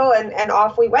capital, and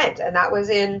off we went. And that was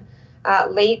in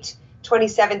late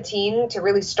 2017 to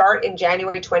really start in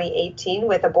January 2018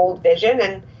 with a bold vision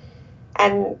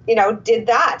and did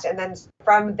that. And then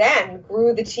from then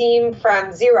grew the team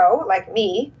from 0, like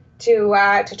me,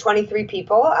 to 23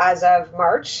 people as of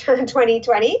March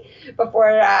 2020 before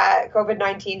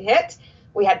COVID-19 hit.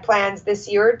 We had plans this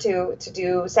year to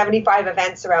do 75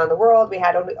 events around the world. We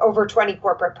had over 20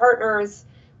 corporate partners.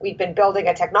 We've been building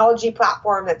a technology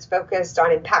platform that's focused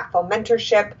on impactful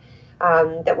mentorship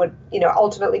that would,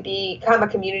 ultimately become a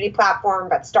community platform,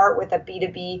 but start with a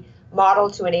B2B model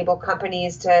to enable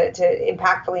companies to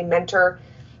impactfully mentor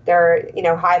their,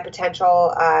 high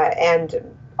potential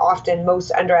and often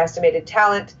most underestimated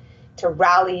talent, to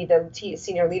rally the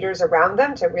senior leaders around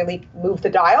them to really move the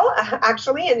dial,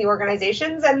 actually, in the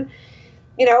organizations. And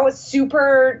was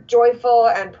super joyful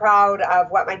and proud of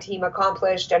what my team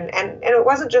accomplished. And it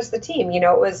wasn't just the team,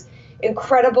 it was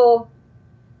incredible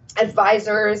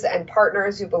advisors and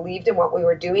partners who believed in what we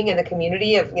were doing in the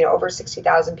community of, over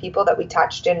 60,000 people that we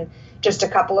touched in just a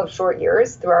couple of short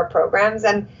years through our programs.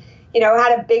 And,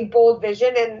 had a big, bold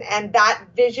vision. And that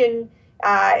vision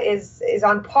is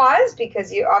on pause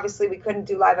because obviously we couldn't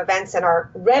do live events, and our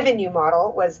revenue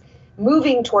model was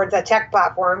moving towards a tech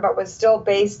platform, but was still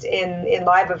based in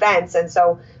live events. And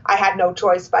so I had no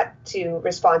choice but to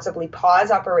responsibly pause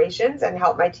operations and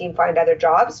help my team find other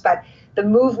jobs. But the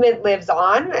movement lives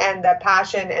on, and the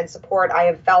passion and support I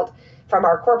have felt from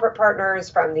our corporate partners,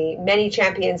 from the many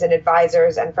champions and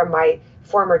advisors, and from my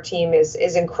former team is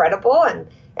incredible. And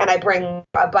I bring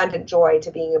abundant joy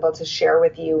to being able to share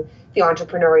with you the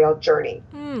entrepreneurial journey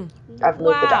of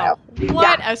Move the Dial.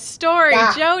 What a story,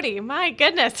 Jody. My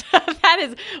goodness. That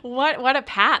is what a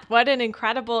path. What an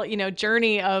incredible,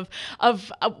 journey of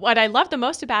what I love the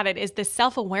most about it is this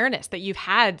self-awareness that you've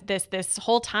had this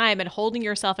whole time, and holding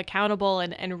yourself accountable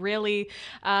and really,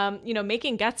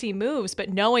 making gutsy moves, but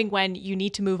knowing when you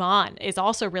need to move on is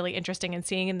also really interesting, and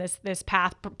seeing in this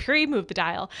path pre-Move the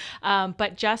Dial.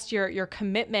 But just your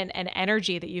commitment and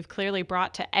energy that you've clearly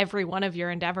brought to every one of your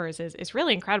endeavors is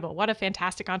really incredible. What a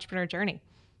fantastic entrepreneur journey.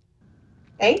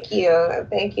 Thank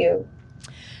you.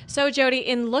 So, Jody,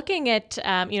 in looking at,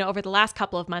 over the last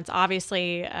couple of months,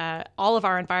 obviously, all of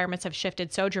our environments have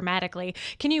shifted so dramatically.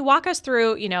 Can you walk us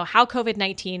through, how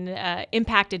COVID-19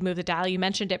 impacted Move the Dial? You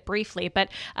mentioned it briefly, but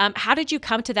how did you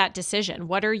come to that decision?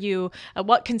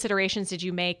 What considerations did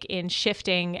you make in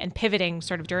shifting and pivoting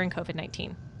sort of during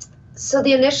COVID-19? So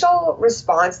the initial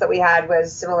response that we had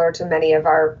was similar to many of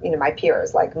our, my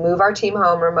peers, like move our team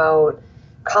home remote,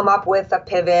 come up with a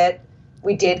pivot.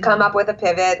 We did come up with a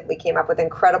pivot. We came up with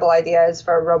incredible ideas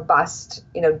for a robust,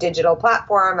 digital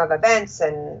platform of events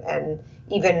and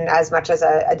even as much as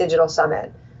a digital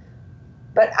summit.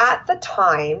 But at the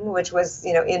time, which was,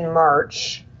 in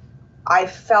March, I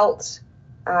felt,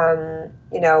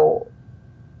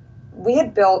 we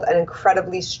had built an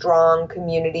incredibly strong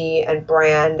community and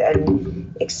brand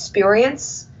and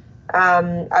experience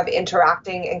of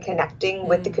interacting and connecting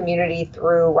with the community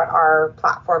through what our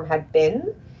platform had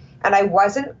been. And I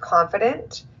wasn't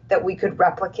confident that we could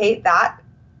replicate that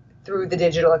through the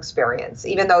digital experience,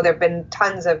 even though there have been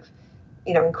tons of,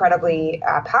 incredibly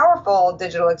powerful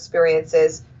digital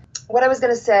experiences. What I was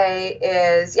going to say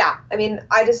is, even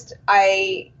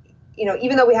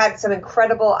though we had some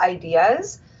incredible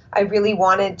ideas, I really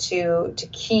wanted to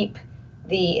keep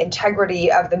the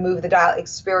integrity of the Move the Dial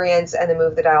experience and the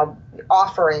Move the Dial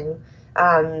offering,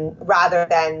 rather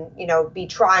than, be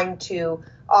trying to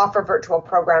offer virtual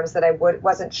programs that I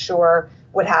wasn't sure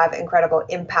would have incredible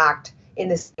impact in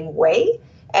the same way.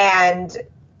 And,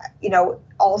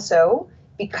 also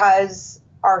because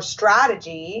our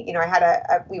strategy,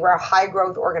 we were a high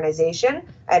growth organization.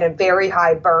 I had a very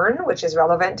high burn, which is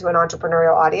relevant to an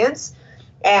entrepreneurial audience.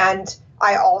 And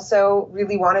I also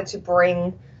really wanted to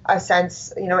bring a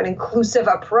sense, an inclusive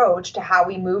approach to how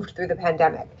we moved through the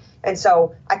pandemic. And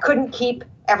so I couldn't keep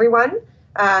everyone.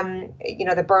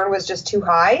 The burn was just too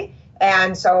high.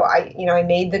 And so I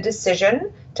made the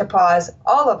decision to pause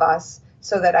all of us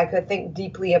so that I could think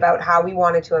deeply about how we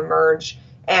wanted to emerge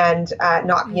and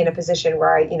not be in a position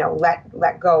where I,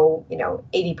 let go,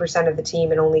 80% of the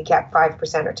team and only kept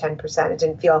 5% or 10%. It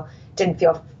didn't feel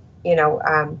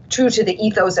true to the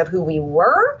ethos of who we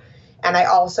were. And I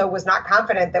also was not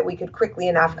confident that we could quickly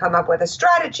enough come up with a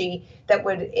strategy that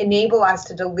would enable us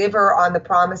to deliver on the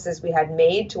promises we had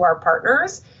made to our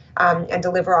partners and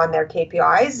deliver on their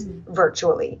KPIs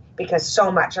virtually, because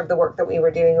so much of the work that we were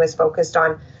doing was focused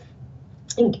on,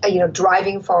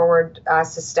 driving forward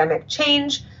systemic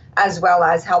change, as well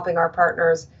as helping our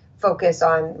partners focus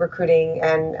on recruiting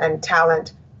and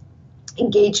talent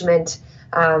engagement.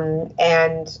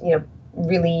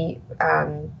 Really,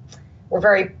 we're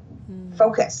very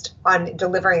focused on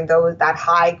delivering that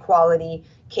high quality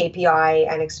KPI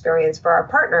and experience for our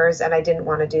partners. And I didn't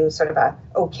want to do sort of a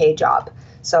okay job.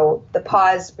 So the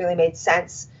pause really made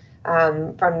sense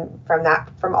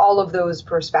from all of those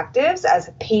perspectives, as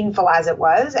painful as it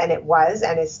was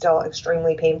and is still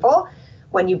extremely painful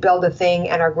when you build a thing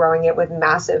and are growing it with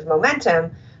massive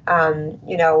momentum, and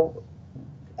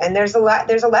there's a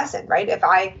lesson, right? If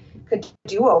I could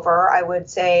do over, I would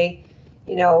say,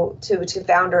 to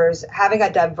founders, having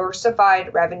a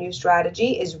diversified revenue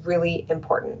strategy is really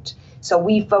important. So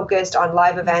we focused on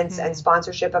live events and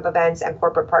sponsorship of events and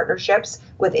corporate partnerships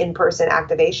with in-person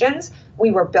activations.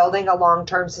 We were building a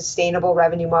long-term sustainable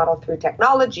revenue model through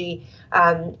technology,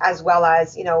 as well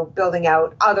as, building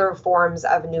out other forms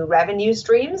of new revenue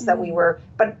streams that we were,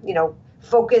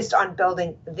 focused on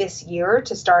building this year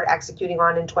to start executing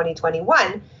on in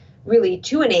 2021, really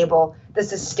to enable the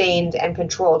sustained and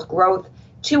controlled growth,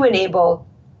 to enable,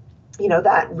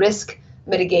 that risk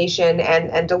mitigation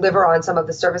and deliver on some of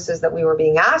the services that we were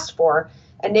being asked for.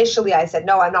 Initially, I said,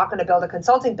 no, I'm not going to build a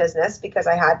consulting business because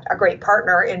I had a great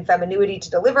partner in Feminuity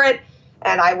to deliver it.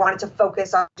 And I wanted to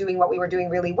focus on doing what we were doing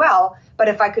really well. But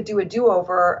if I could do a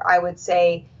do-over, I would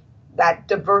say that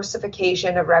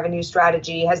diversification of revenue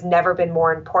strategy has never been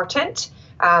more important,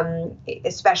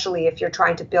 especially if you're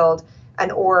trying to build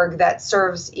an org that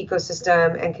serves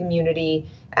ecosystem and community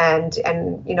and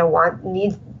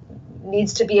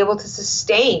needs to be able to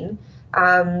sustain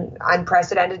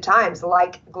unprecedented times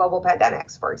like global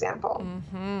pandemics, for example.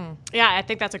 Yeah, I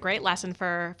think that's a great lesson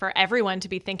for everyone to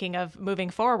be thinking of moving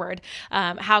forward.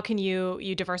 How can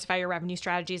you diversify your revenue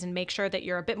strategies and make sure that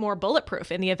you're a bit more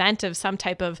bulletproof in the event of some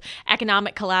type of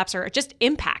economic collapse or just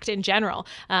impact in general?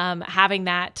 Having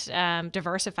that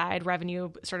diversified revenue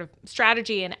sort of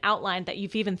strategy and outline that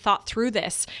you've even thought through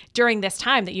this during this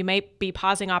time that you may be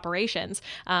pausing operations.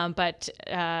 But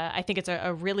I think it's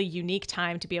a really unique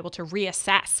time to be able to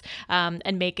reassess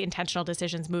and make intentional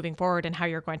decisions moving forward and how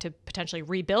you're going to potentially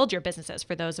rebuild your businesses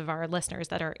for those of our listeners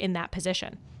that are in that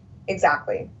position.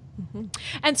 Exactly.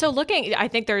 And so I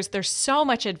think there's so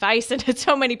much advice and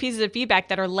so many pieces of feedback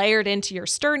that are layered into your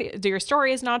story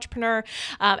as an entrepreneur,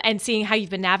 and seeing how you've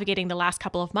been navigating the last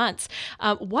couple of months.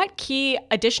 What key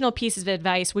additional pieces of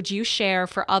advice would you share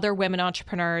for other women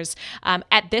entrepreneurs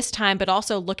at this time, but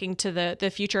also looking to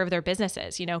the future of their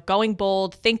businesses? Going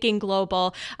bold, thinking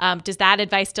global. Does that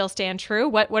advice still stand true?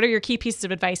 What are your key pieces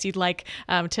of advice you'd like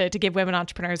to give women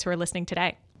entrepreneurs who are listening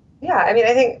today? Yeah, I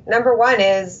think number one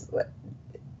is,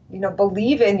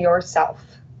 believe in yourself.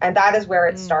 And that is where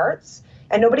it starts.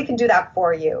 And nobody can do that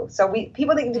for you. So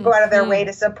people need to go out of their way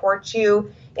to support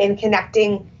you in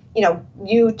connecting,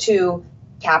 you to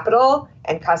capital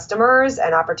and customers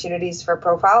and opportunities for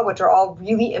profile, which are all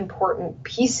really important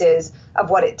pieces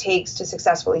of what it takes to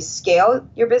successfully scale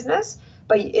your business.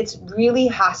 But it really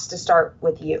has to start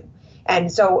with you.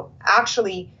 And so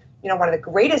actually, one of the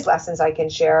greatest lessons I can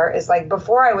share is, like,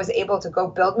 before I was able to go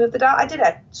build Move the Dial, I did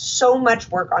so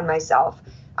much work on myself,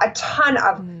 a ton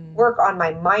of work on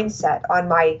my mindset, on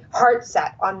my heart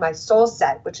set, on my soul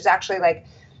set, which is actually like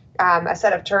a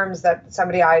set of terms that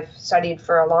somebody I've studied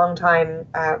for a long time,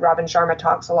 Robin Sharma,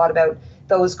 talks a lot about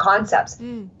those concepts.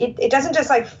 It doesn't just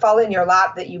like fall in your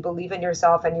lap that you believe in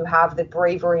yourself and you have the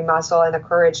bravery muscle and the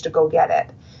courage to go get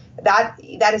it.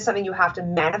 That is something you have to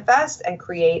manifest and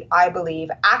create, I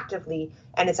believe, actively,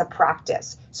 and it's a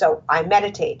practice. So I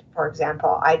meditate, for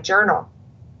example, I journal.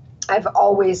 I've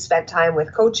always spent time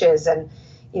with coaches and,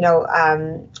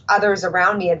 others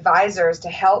around me, advisors, to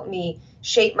help me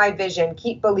shape my vision,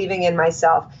 keep believing in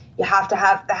myself. You have to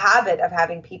have the habit of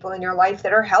having people in your life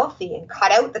that are healthy and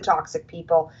cut out the toxic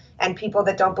people and people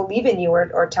that don't believe in you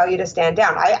or tell you to stand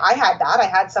down. I had that. I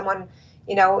had someone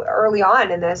early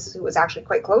on in this, who was actually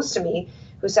quite close to me,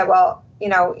 who said, well,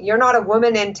 you're not a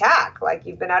woman in tech. Like,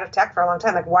 you've been out of tech for a long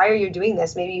time. Like, why are you doing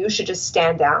this? Maybe you should just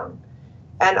stand down.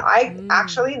 And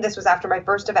actually, this was after my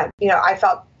first event. I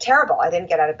felt terrible. I didn't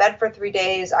get out of bed for 3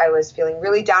 days. I was feeling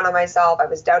really down on myself. I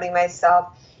was doubting myself.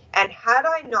 And had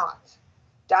I not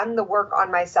done the work on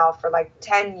myself for like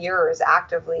 10 years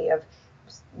actively of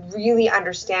really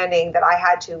understanding that I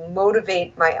had to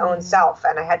motivate my own self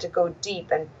and I had to go deep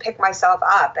and pick myself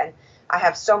up, and I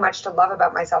have so much to love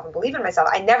about myself and believe in myself,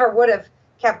 I never would have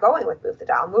kept going with Move the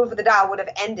Dial. Move the Dial would have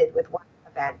ended with one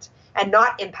event and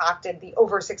not impacted the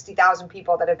over 60,000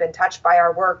 people that have been touched by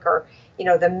our work, or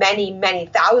the many, many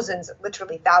thousands,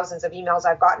 literally thousands of emails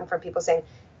I've gotten from people saying,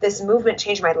 this movement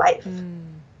changed my life.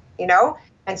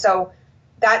 And so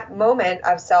that moment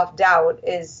of self-doubt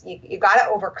is, you got to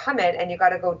overcome it, and you got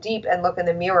to go deep and look in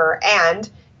the mirror, and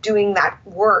doing that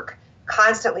work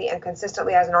constantly and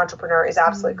consistently as an entrepreneur is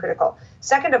absolutely critical.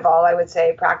 Second of all, I would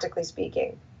say, practically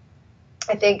speaking,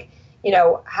 I think,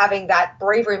 having that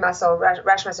bravery muscle.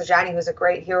 Reshma Saujani, who's a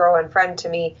great hero and friend to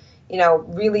me,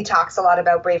 really talks a lot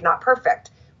about brave, not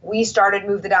perfect. We started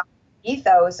Move the Dial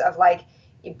ethos of like,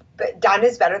 done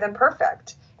is better than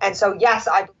perfect. And so, yes,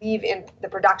 I believe in the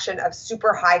production of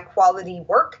super high quality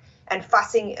work and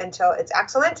fussing until it's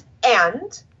excellent,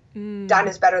 and done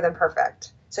is better than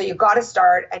perfect. So you got to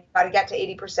start, and you got to get to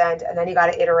 80%, and then you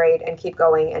got to iterate and keep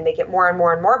going and make it more and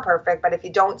more and more perfect. But if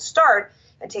you don't start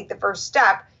and take the first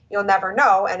step, you'll never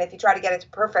know. And if you try to get it to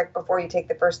perfect before you take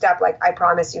the first step, like, I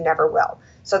promise you never will.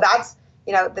 So that's,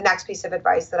 the next piece of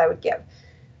advice that I would give.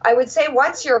 I would say,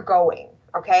 once you're going,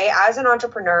 okay, as an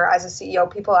entrepreneur, as a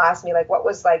CEO, people ask me, like, what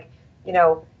was like,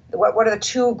 what are the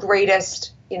two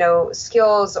greatest,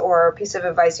 skills or piece of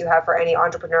advice you have for any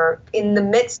entrepreneur in the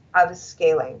midst of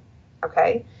scaling?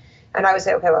 Okay. And I would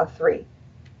say, okay, well, 3.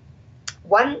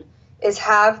 One is,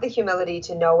 have the humility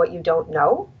to know what you don't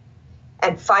know,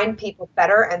 and find people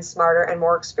better and smarter and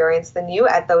more experienced than you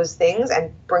at those things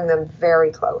and bring them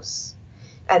very close.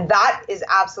 And that is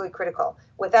absolutely critical.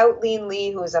 Without Lean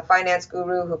Lee, who is a finance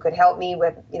guru who could help me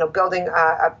with, building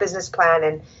a business plan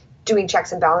and doing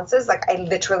checks and balances, like, I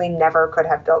literally never could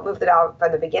have built Move the Dial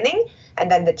from the beginning. And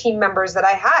then the team members that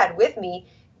I had with me,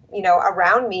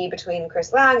 around me, between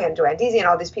Chris Lang and Joanne Deasy and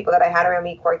all these people that I had around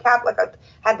me, Corey Cap, like, I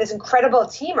had this incredible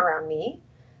team around me.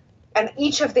 And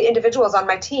each of the individuals on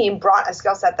my team brought a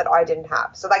skill set that I didn't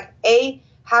have. So, like, A,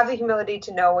 have the humility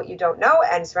to know what you don't know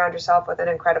and surround yourself with an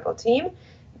incredible team.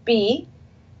 B,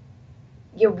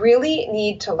 you really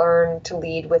need to learn to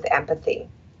lead with empathy.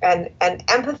 And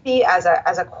empathy as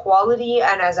a quality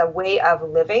and as a way of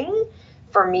living,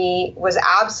 for me, was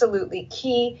absolutely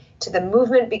key to the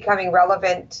movement becoming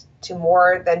relevant to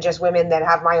more than just women that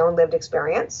have my own lived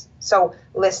experience. So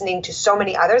listening to so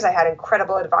many others, I had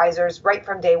incredible advisors right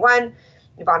from day one,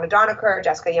 Ivana Donaker,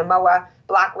 Jessica Yamoa,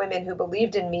 Black women who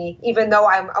believed in me, even though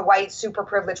I'm a white, super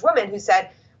privileged woman, who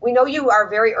said, we know you are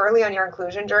very early on your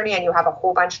inclusion journey and you have a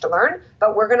whole bunch to learn,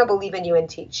 but we're going to believe in you and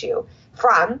teach you.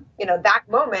 From, that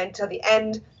moment to the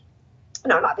end,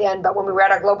 no, not the end, but when we were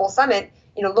at our global summit,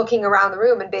 looking around the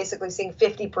room and basically seeing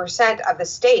 50% of the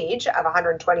stage of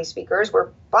 120 speakers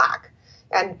were Black,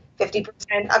 and 50%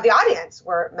 of the audience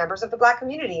were members of the Black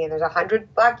community, and there's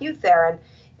 100 Black youth there. And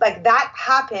like that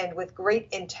happened with great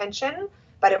intention,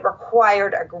 but it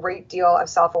required a great deal of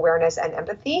self-awareness and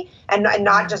empathy, and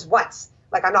not just once.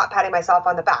 Like, I'm not patting myself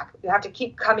on the back. You have to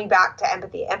keep coming back to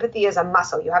empathy. Empathy is a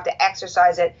muscle. You have to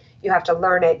exercise it. You have to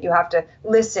learn it. You have to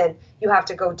listen. You have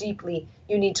to go deeply.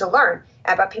 You need to learn.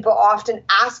 But people often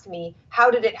ask me,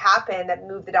 how did it happen that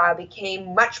Move the Dial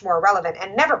became much more relevant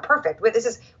and never perfect? We've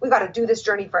got to do this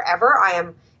journey forever. I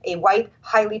am a white,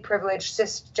 highly privileged,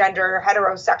 cisgender,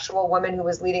 heterosexual woman who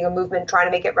was leading a movement trying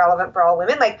to make it relevant for all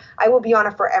women. Like, I will be on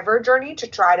a forever journey to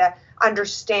try to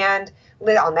understand.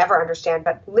 I'll never understand,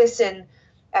 but listen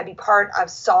and be part of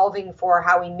solving for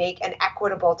how we make an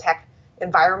equitable tech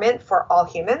environment for all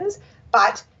humans.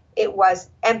 But it was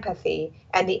empathy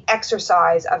and the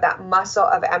exercise of that muscle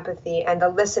of empathy and the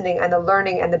listening and the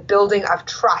learning and the building of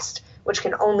trust, which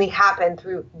can only happen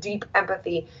through deep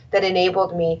empathy, that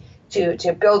enabled me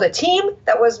to build a team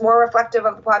that was more reflective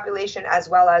of the population as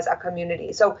well as a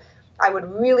community. So I would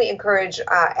really encourage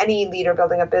any leader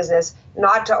building a business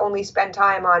not to only spend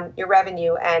time on your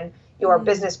revenue and your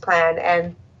business plan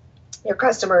and your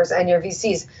customers and your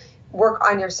VCs. Work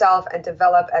on yourself and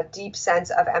develop a deep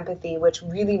sense of empathy, which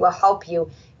really will help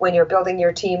you when you're building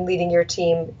your team, leading your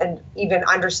team, and even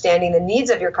understanding the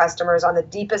needs of your customers on the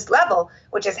deepest level,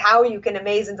 which is how you can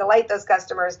amaze and delight those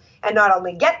customers and not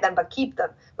only get them, but keep them,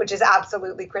 which is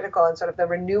absolutely critical. And sort of the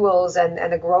renewals and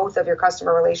the growth of your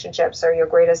customer relationships are your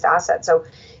greatest asset. So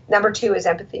number 2 is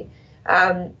empathy.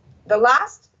 The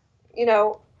last,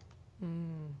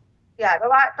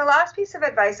 the last piece of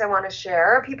advice I want to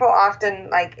share, people often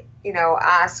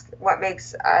ask what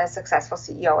makes a successful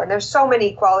CEO. And there's so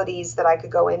many qualities that I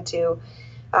could go into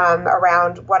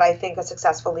around what I think a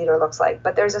successful leader looks like.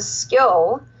 But there's a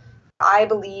skill I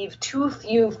believe too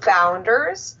few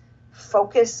founders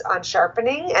focus on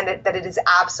sharpening, and that it is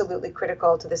absolutely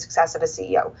critical to the success of a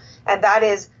CEO. And that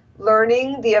is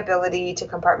learning the ability to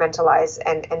compartmentalize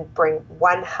and bring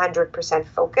 100%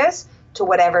 focus to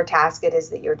whatever task it is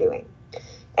that you're doing.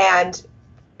 And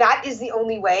that is the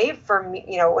only way for me,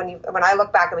 when I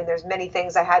look back, there's many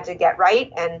things I had to get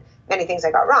right and many things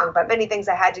I got wrong, but many things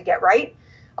I had to get right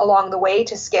along the way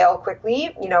to scale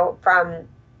quickly, from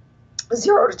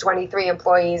 0 to 23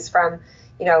 employees, from,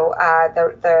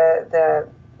 the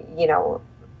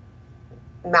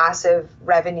massive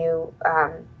revenue,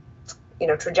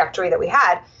 trajectory that we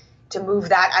had, to move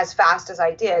that as fast as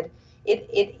I did.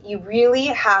 You really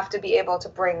have to be able to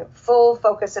bring full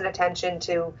focus and attention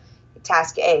to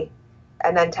task A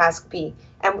and then task B.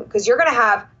 And because you're going to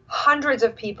have hundreds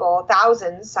of people,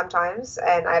 thousands sometimes,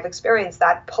 and I've experienced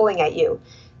that, pulling at you.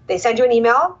 They send you an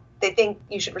email, they think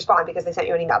you should respond because they sent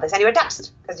you an email. They send you a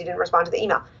text because you didn't respond to the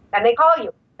email. Then they call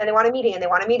you, then they want a meeting, and they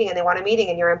want a meeting, and they want a meeting,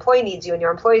 and your employee needs you, and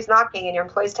your employee's knocking, and your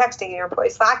employee's texting, and your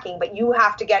employee's slacking, but you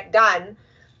have to get done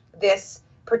this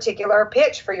particular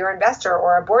pitch for your investor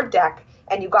or a board deck,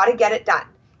 and you got to get it done.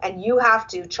 And you have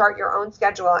to chart your own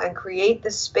schedule and create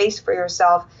the space for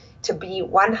yourself to be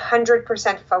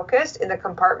 100% focused in the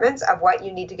compartments of what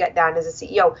you need to get done as a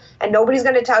CEO. And nobody's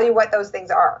going to tell you what those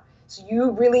things are. So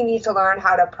you really need to learn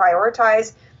how to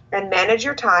prioritize and manage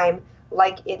your time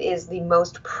like it is the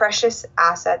most precious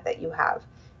asset that you have.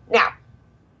 Now,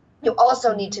 you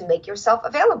also need to make yourself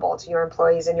available to your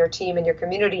employees and your team and your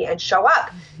community and show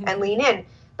up and lean in.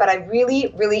 But I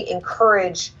really, really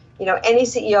encourage, any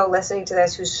CEO listening to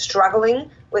this who's struggling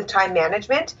with time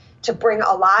management to bring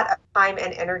a lot of time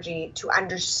and energy to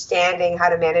understanding how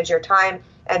to manage your time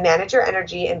and manage your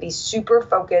energy and be super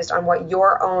focused on what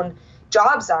your own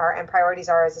jobs are and priorities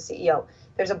are as a CEO.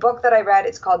 There's a book that I read.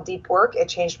 It's called Deep Work. It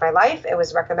changed my life. It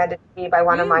was recommended to me by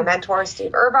one of my mentors,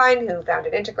 Steve Irvine, who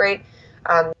founded Integrate.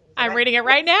 I'm reading it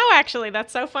right now, actually.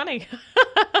 That's so funny.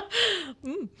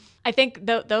 I think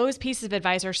those pieces of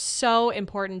advice are so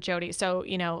important, Jody. So,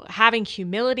 having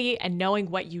humility and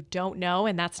knowing what you don't know,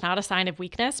 and that's not a sign of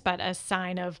weakness, but a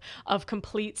sign of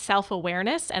complete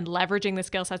self-awareness and leveraging the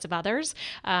skill sets of others,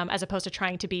 as opposed to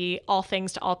trying to be all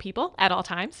things to all people at all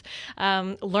times.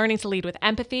 Learning to lead with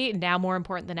empathy, now more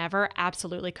important than ever.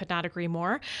 Absolutely could not agree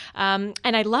more. And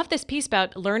I love this piece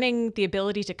about learning the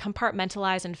ability to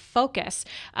compartmentalize and focus.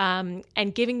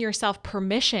 and giving yourself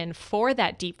permission for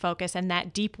that deep focus and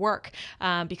that deep work,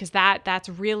 because that's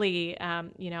really,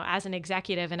 as an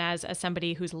executive and as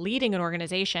somebody who's leading an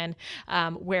organization,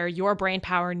 where your brain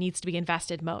power needs to be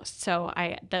invested most. So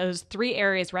those 3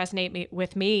 areas resonate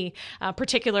with me,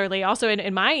 particularly also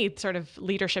in my sort of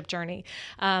leadership journey.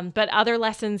 But other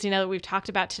lessons, that we've talked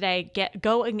about today,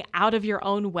 going out of your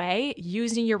own way,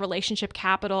 using your relationship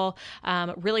capital,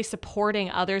 really supporting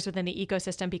others within the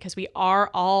ecosystem, because we are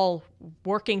all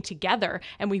working together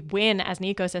and we win as an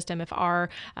ecosystem if our,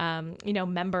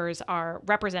 members are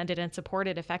represented and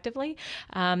supported effectively.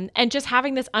 And just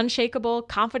having this unshakable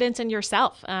confidence in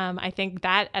yourself. I think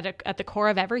that at the core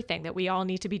of everything, that we all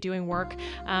need to be doing work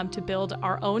to build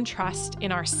our own trust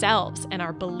in ourselves and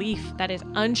our belief that is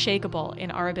unshakable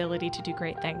in our ability to do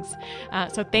great things.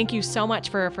 So thank you so much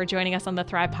for joining us on the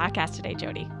Thrive podcast today,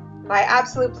 Jody. My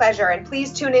absolute pleasure. And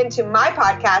please tune in to my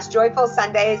podcast, Joyful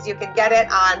Sundays. You can get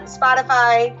it on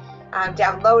Spotify.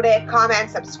 Download it, comment,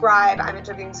 subscribe. I'm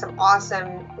interviewing some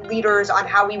awesome leaders on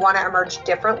how we want to emerge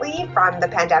differently from the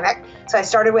pandemic. So I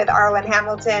started with Arlen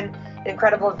Hamilton, an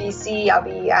incredible VC. I'll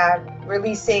be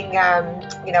releasing,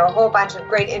 a whole bunch of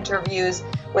great interviews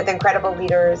with incredible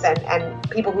leaders and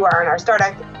people who are in our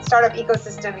startup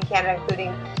ecosystem in Canada,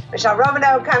 including Michelle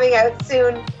Romano, coming out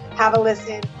soon. Have a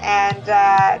listen, and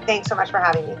thanks so much for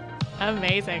having me.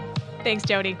 Amazing. Thanks,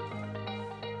 Jody.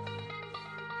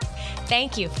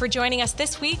 Thank you for joining us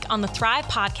this week on the Thrive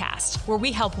Podcast, where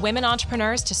we help women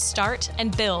entrepreneurs to start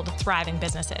and build thriving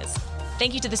businesses.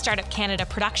 Thank you to the Startup Canada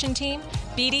production team,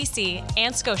 BDC,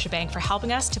 and Scotiabank for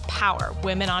helping us to power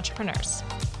women entrepreneurs.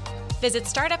 Visit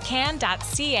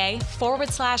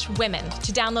startupcan.ca/women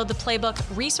to download the playbook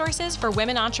Resources for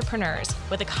Women Entrepreneurs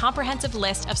with a comprehensive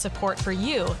list of support for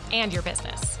you and your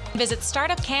business. Visit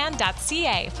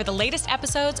startupcan.ca for the latest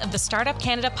episodes of the Startup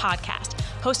Canada podcast,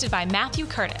 hosted by Matthew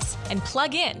Curtis, and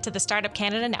plug in to the Startup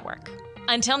Canada network.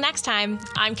 Until next time,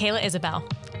 I'm Kayla Isabel.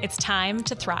 It's time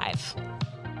to thrive.